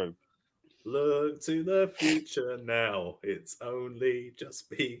necessarily true. Look to the future now. It's only just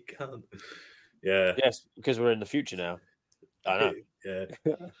begun. Yeah. Yes, because we're in the future now. I know. Yeah. I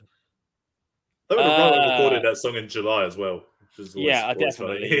would have recorded that song in July as well. Definitely.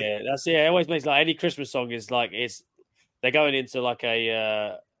 Funny. Yeah, it always makes any Christmas song is they're going into like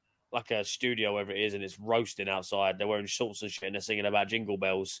a studio, wherever it is, and it's roasting outside. They're wearing shorts and shit, and they're singing about jingle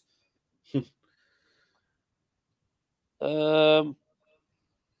bells.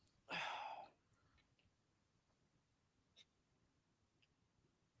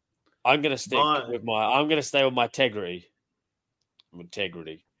 I'm gonna stick with my. I'm gonna stay with my integrity.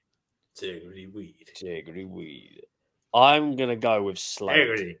 Integrity weed. I'm gonna go with Slade.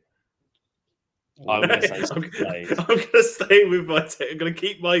 Integrity. I'm gonna say Slade. I'm gonna stay with my. I'm gonna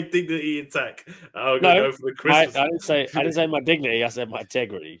keep my dignity intact. I'm gonna go for the Christmas. I didn't say my dignity. I said my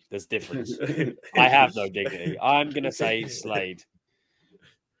integrity. There's difference. I have no dignity. I'm gonna say Slade.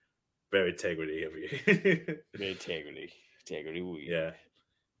 Very integrity of you. Very integrity weed. Yeah.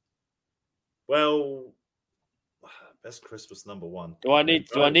 Well, best Christmas number one. Do I need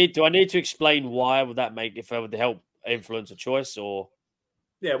to explain why would that make if I would help influence a choice or?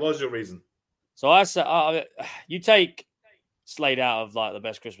 Yeah, what was your reason? So I said, you take Slade out of like the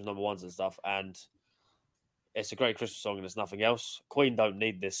best Christmas number ones and stuff, and it's a great Christmas song, and there's nothing else. Queen don't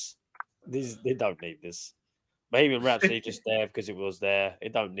need this. They don't need this. Bohemian Rhapsody just there because it was there.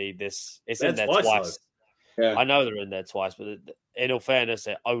 It don't need this. It's in there twice. Yeah. I know they're in there twice, but in all fairness,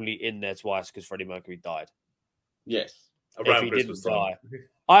 they're only in there twice because Freddie Mercury died. Yes. Around if he Christmas didn't time.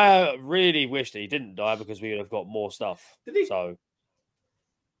 die, I really wish that he didn't die because we would have got more stuff. Did he? So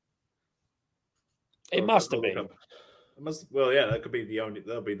it must have been. It must. Well, yeah, that could be the only.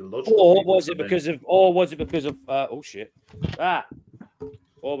 That'll be the logical. Or was it because of? Or was it because of? Oh shit!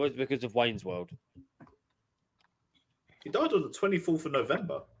 Or was it because of Wayne's World? He died on the 24th of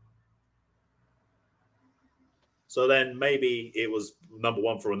November. So then maybe it was number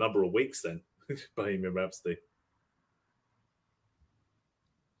one for a number of weeks then. Bohemian Rhapsody.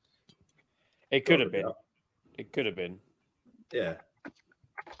 It could have been. It could have been. Yeah.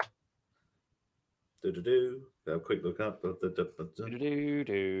 Have a quick look up. I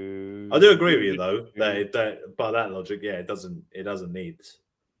do agree with you though. That by that logic, yeah, it doesn't need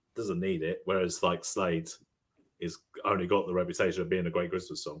it. Whereas like Slade is only got the reputation of being a great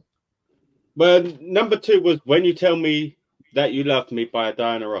Christmas song. Well, number 2 was When You Tell Me That You Love Me by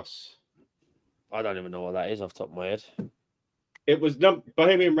Diana Ross. I don't even know what that is off the top of my head. It was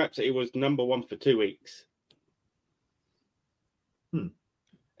Bohemian Rhapsody was number 1 for 2 weeks.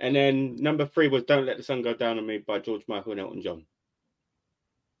 And then number 3 was Don't Let the Sun Go Down on Me by George Michael and Elton John.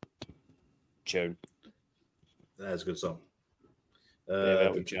 Tune. That's a good song.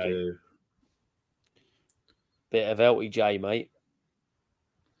 Bit of LTJ, mate.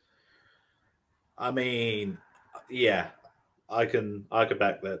 I mean, yeah, I can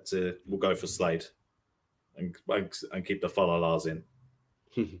back that. We'll go for Slade and keep the Fa-La-Las in.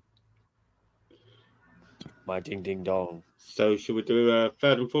 My ding ding dong. So should we do a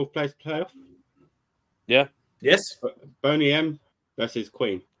 3rd and 4th place playoff? Yeah. Yes. Boney M versus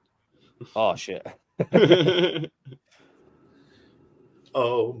Queen. Oh shit.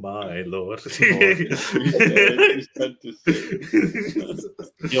 Oh my lord.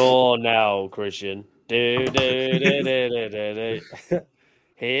 You're now Christian.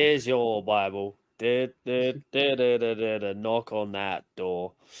 Here's your Bible. Knock on that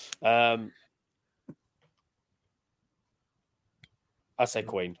door. I say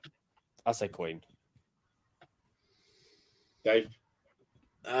Queen. Dave?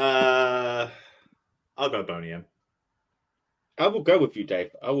 I'll go Boney M. I will go with you,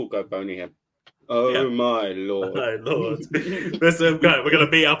 Dave. I will go Boney M. Oh my lord! My lord! Let's go. We're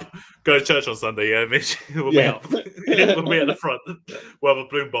gonna meet up. Go to church on Sunday. Yeah, Mitch. We'll meet up. We'll be at the front. We'll have a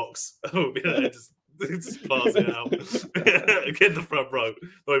bloom box. We'll be there, just blasting it out. Get in the front row.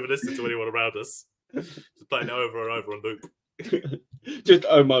 Not even listening to anyone around us. Just playing it over and over on loop. Just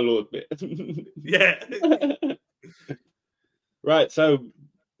oh my lord bit. Yeah. Right. So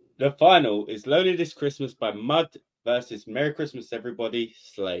the final is Lonely This Christmas by Mud versus Merry Christmas Everybody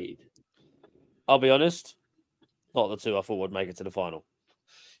Slade. I'll be honest, not the two I thought would make it to the final.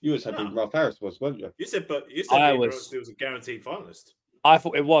 You was hoping Ralph Harris was, weren't you? You said it was a guaranteed finalist. I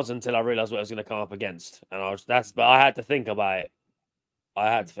thought it was until I realised what I was going to come up against, and but I had to think about it.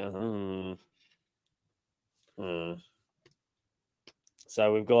 I had to think.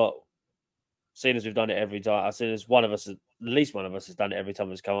 So we've got, seeing as we've done it every time, I've seen as at least one of us has done it every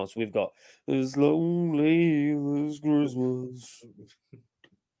time it's come up. So we've got As Lonely as Christmas.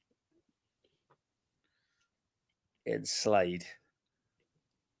 In Slade.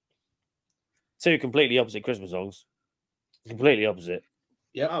 Two completely opposite Christmas songs. Completely opposite.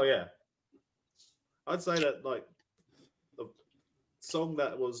 Yeah. Oh yeah. I'd say that like the song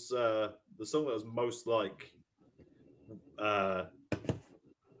that was most like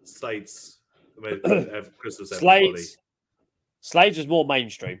Slade's Christmas Everybody. Slade's was more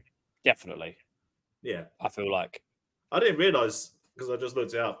mainstream, definitely. Yeah. I feel like. I didn't realise, because I just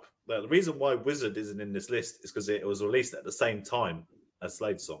looked it up, that the reason why Wizard isn't in this list is because it was released at the same time as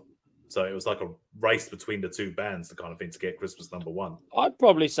Slade's song. So it was like a race between the two bands, the kind of thing, to get Christmas number one. I'd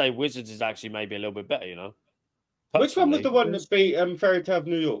probably say Wizards is actually maybe a little bit better, you know. Which one was the one that beat Fairy Tale of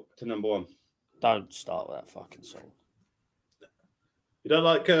New York to number one? Don't start with that fucking song. You don't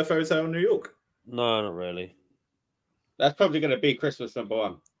like Fairy Tale of New York? No, not really. That's probably going to be Christmas number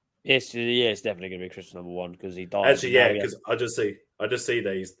one. Yes, yeah, it's definitely going to be Christmas number one because he died. Actually, yeah, because I just see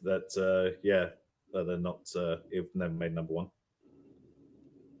that they're not. You've never made number one.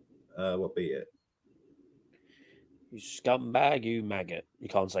 What beat it? You scumbag, you maggot. You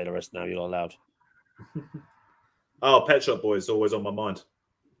can't say the rest now. You're not allowed. Oh, Pet Shop Boys, always on my mind.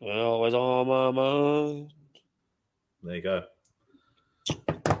 Always on my mind. There you go.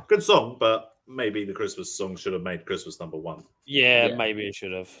 Good song, but maybe the Christmas song should have made Christmas number one. Yeah, maybe it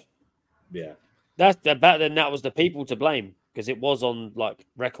should have. Yeah. Back then that was the people to blame because it was on like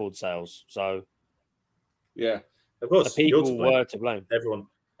record sales. So yeah, of course, the people were to blame.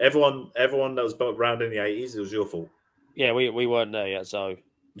 Everyone that was around in the 80s, it was your fault. Yeah, we weren't there yet, so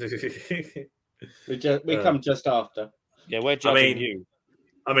we come just after. Yeah, we're judging you.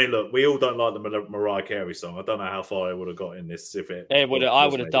 I mean, look, we all don't like the Mariah Carey song. I don't know how far I would have got in this if it. I would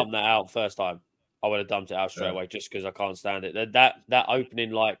have dumped that out first time. I would have dumped it out straight away just because I can't stand it. That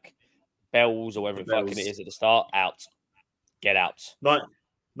opening like bells or whatever fucking it is at the start, out, get out.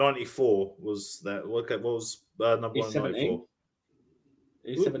 94 was that? What was number one? 94.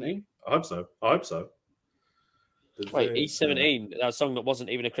 E17. I hope so. Wait, E17, that song that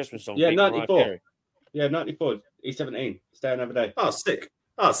wasn't even a Christmas song. Yeah, 94. Yeah, 94. E17. Stay another day. Oh, sick.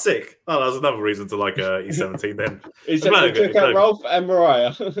 Oh, that was another reason to like E17 then. E17 took out Rolf and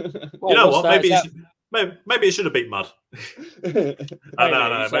Mariah. You know what? Maybe it should have beat Mud. No.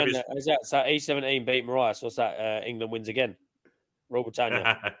 Maybe so E17 beat Mariah. So what's that? England wins again. Royal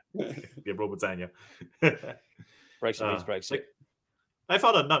Britannia. Yeah, Royal Britannia. Brexit means Brexit. If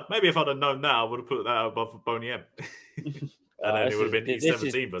I'd have known now, I would have put that above Boney M. And then it would have been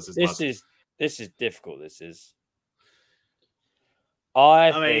E17 versus Mud. This is difficult.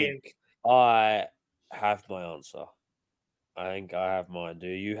 I think I have my answer. I think I have mine. Do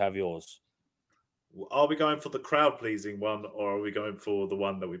you have yours? Are we going for the crowd pleasing one, or are we going for the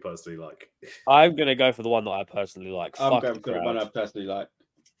one that we personally like? I'm going to go for the one that I personally like. I'm going for the one I personally like.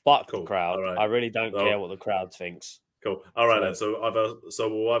 Fuck the crowd. Right. I really don't care what the crowd thinks. Cool. All right, then. So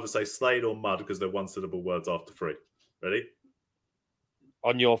we'll either say Slade or Mud because they're one-syllable words after three. Ready?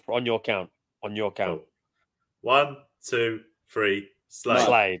 On your count. Cool. 1, 2, 3.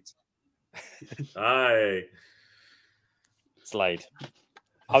 Slade. Aye. Slade.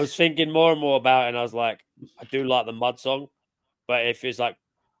 I was thinking more and more about it, and I was like, I do like the Mud song, but if it's like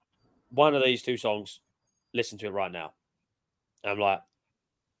one of these two songs, listen to it right now. And I'm like,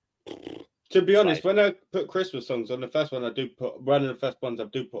 to be honest, when I put Christmas songs on, one of the first ones I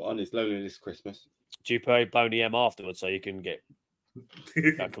do put on is Lonely This Christmas. Do you play Boney M afterwards so you can get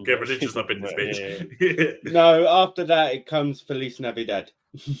religious up in this bitch? Yeah. No, after that it comes Feliz Navidad.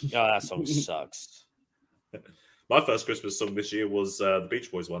 Oh, that song sucks. My first Christmas song this year was the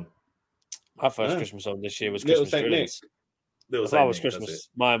Beach Boys one. My first Christmas song this year was Christmas Drillings. Mine was Christmas.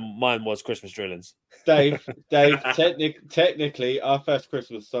 Mine was Christmas Drillings. Dave. Technically, our first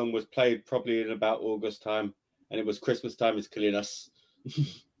Christmas song was played probably in about August time, and it was Christmas Time Is Killing Us.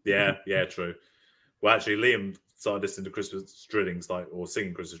 Yeah, true. Well, actually, Liam started listening to Christmas Drillings or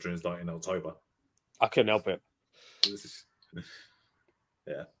singing Christmas Drillings in October. I couldn't help it.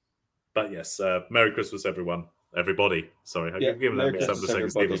 Yeah, but yes, Merry Christmas, everyone. Everybody. Sorry, I've given that mixed up with the second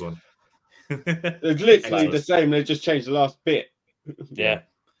Steelers one. It's literally the same. They just changed the last bit. Yeah.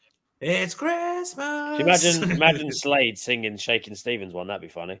 It's Christmas. Imagine Slade singing Shaking Stevens one. That'd be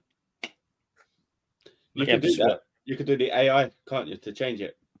funny. You could do that. You could do the AI, can't you, to change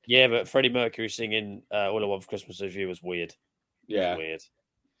it? Yeah, but Freddie Mercury singing All I Want for Christmas Is You was weird. Yeah. Weird.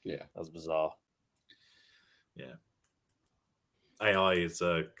 Yeah. That was bizarre. Yeah. AI is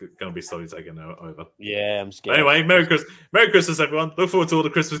going to be slowly taking over. Yeah, I'm scared. Anyway, Merry Christmas, everyone. Look forward to all the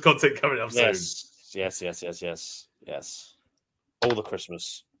Christmas content coming up soon. Yes. All the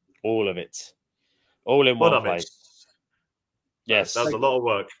Christmas. All of it. All in one place. Yes. That was a lot of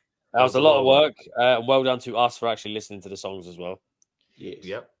work. That was a lot of work. Well done to us for actually listening to the songs as well. Yes.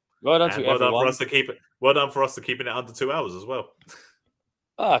 Yep. Well done to everyone. Well done for us to keeping it under 2 hours as well.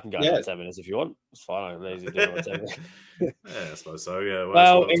 Oh, I can go under 10 minutes if you want. It's fine. I'm lazy doing it. 10 minutes. Yeah, I suppose so. Yeah.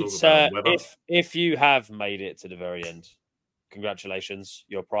 Well, it's if you have made it to the very end, congratulations.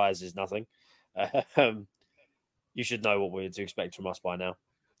 Your prize is nothing. You should know what we're to expect from us by now.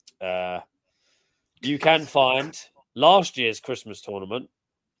 You can find last year's Christmas tournament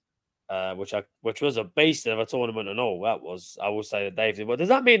which was a beast of a tournament and all. That was, I will say that Dave did. Well, does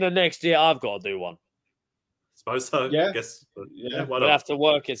that mean that next year I've got to do one? Suppose so. Yeah. I guess. Yeah. We'll have to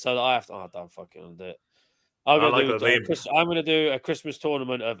work it so that I have to. Oh, don't fucking do it. I'm going to do a Christmas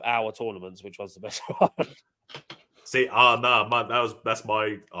tournament of our tournaments. Which one's the best one? See, that's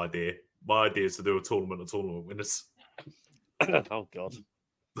my idea. My idea is to do a tournament of tournament winners. Oh God.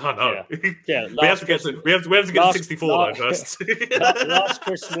 I know. Yeah. we have to get to 64 though first.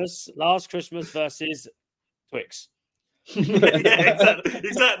 Last Christmas versus Twix. Yeah,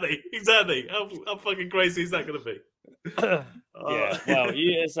 exactly. How fucking crazy is that going to be? Yeah. Well,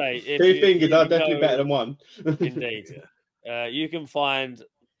 you say two fingers are definitely better than one. Indeed. You can find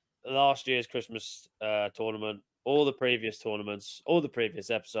last year's Christmas tournament, all the previous tournaments, all the previous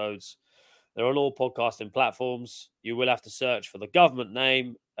episodes. They're on all podcasting platforms. You will have to search for the government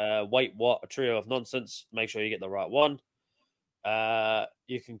name. Wait, what? A Trio of Nonsense. Make sure you get the right one.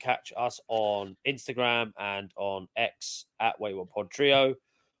 You can catch us on Instagram and on X at Wait What Pod Trio,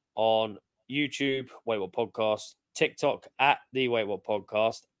 on YouTube, Wait What Podcast, TikTok at the Wait What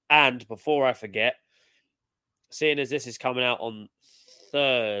Podcast. And before I forget, seeing as this is coming out on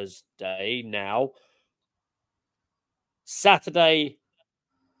Thursday now, Saturday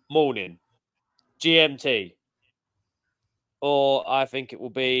morning, GMT, or I think it will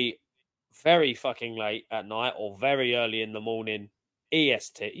be very fucking late at night or very early in the morning,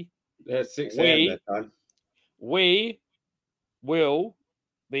 EST. Yeah, 6 a.m. that time. We will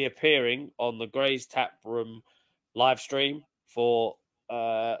be appearing on the Gray's Tap Room live stream for,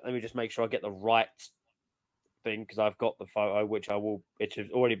 let me just make sure I get the right thing because I've got the photo, which has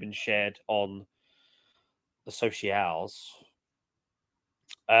already been shared on the socials.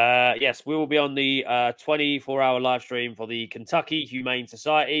 Yes, we will be on the 24-hour live stream for the Kentucky Humane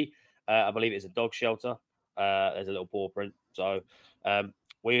Society. I believe it's a dog shelter. There's a little paw print. So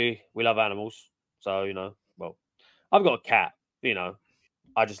we love animals. So, well, I've got a cat.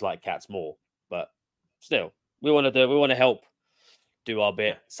 I just like cats more. But still, we want to help do our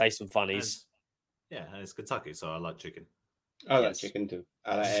bit, say some funnies. And it's Kentucky, so I like chicken. I like chicken too.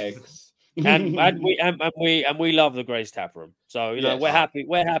 I like eggs. and we love the Gray's Tap Room. So we're happy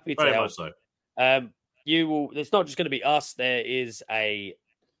to Very help. much so. It's not just going to be us. There's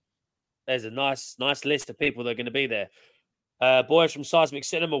a nice list of people that are going to be there. Boys from Seismic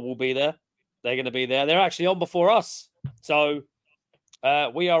Cinema will be there. They're going to be there. They're actually on before us. So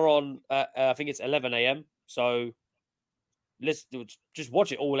we are on. I think it's 11 a.m. So let's just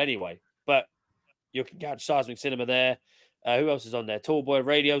watch it all anyway. But you can catch Seismic Cinema there. Who else is on there? Tallboy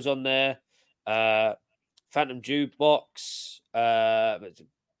Radio's on there. Phantom Jukebox.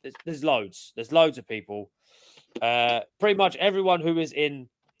 There's loads. There's loads of people. Pretty much everyone who is in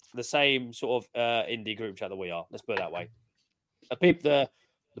the same sort of indie group chat that we are. Let's put it that way. The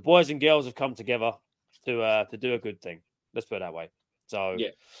boys and girls have come together to do a good thing. Let's put it that way. So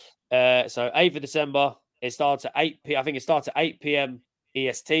so 8th of December. It starts at 8 p.m. I think it starts at 8 p.m.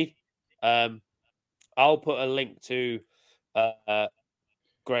 EST. I'll put a link to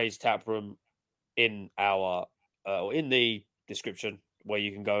Gray's Tap Room in our in the description where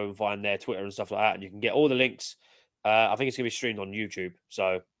you can go and find their Twitter and stuff like that, and you can get all the links. I think it's going to be streamed on YouTube,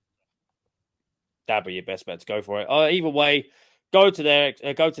 so that'd be your best bet to go for it. Either way, go to their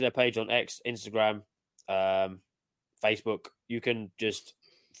page on X, Instagram, Facebook. You can just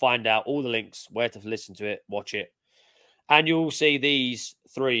find out all the links, where to listen to it, watch it, and you'll see these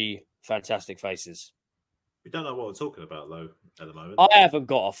three fantastic faces. We don't know what we're talking about, though, at the moment. I haven't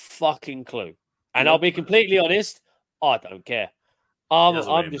got a fucking clue. And I'll be completely honest, I don't care.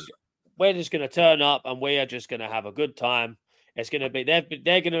 We're just going to turn up and we are just going to have a good time. It's going to be, they're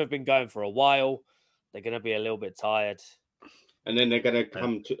going to have been going for a while. They're going to be a little bit tired. And then they're going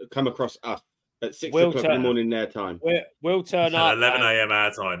to come across us at 6 o'clock in the morning their time. We'll turn up. At 11 a.m.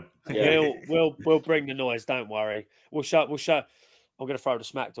 our time. Yeah. We'll bring the noise. Don't worry. We'll show. I'm going to throw the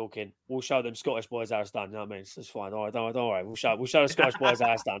smack talk in. We'll show them Scottish boys how it's done. You know what I mean? It's fine. Don't worry. We'll show the Scottish boys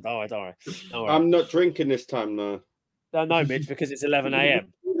how it's done. Don't worry. I'm not drinking this time, no. No, Mitch, because it's 11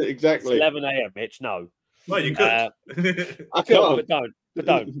 a.m. Exactly. It's 11 a.m., Mitch. No. Well, you could. I could, but don't.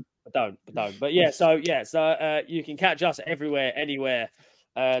 But so you can catch us everywhere, anywhere.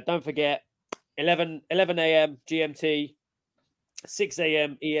 Don't forget, 11 a.m. GMT, 6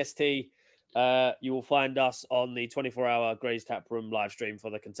 a.m. EST. You will find us on the 24-hour Gray's Tap Room live stream for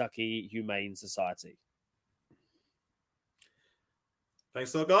the Kentucky Humane Society.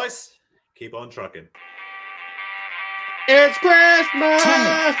 Thanks a lot, guys. Keep on trucking. It's Christmas!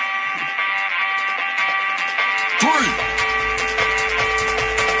 2, 3.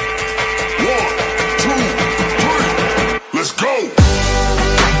 1, 2, 3. Let's go!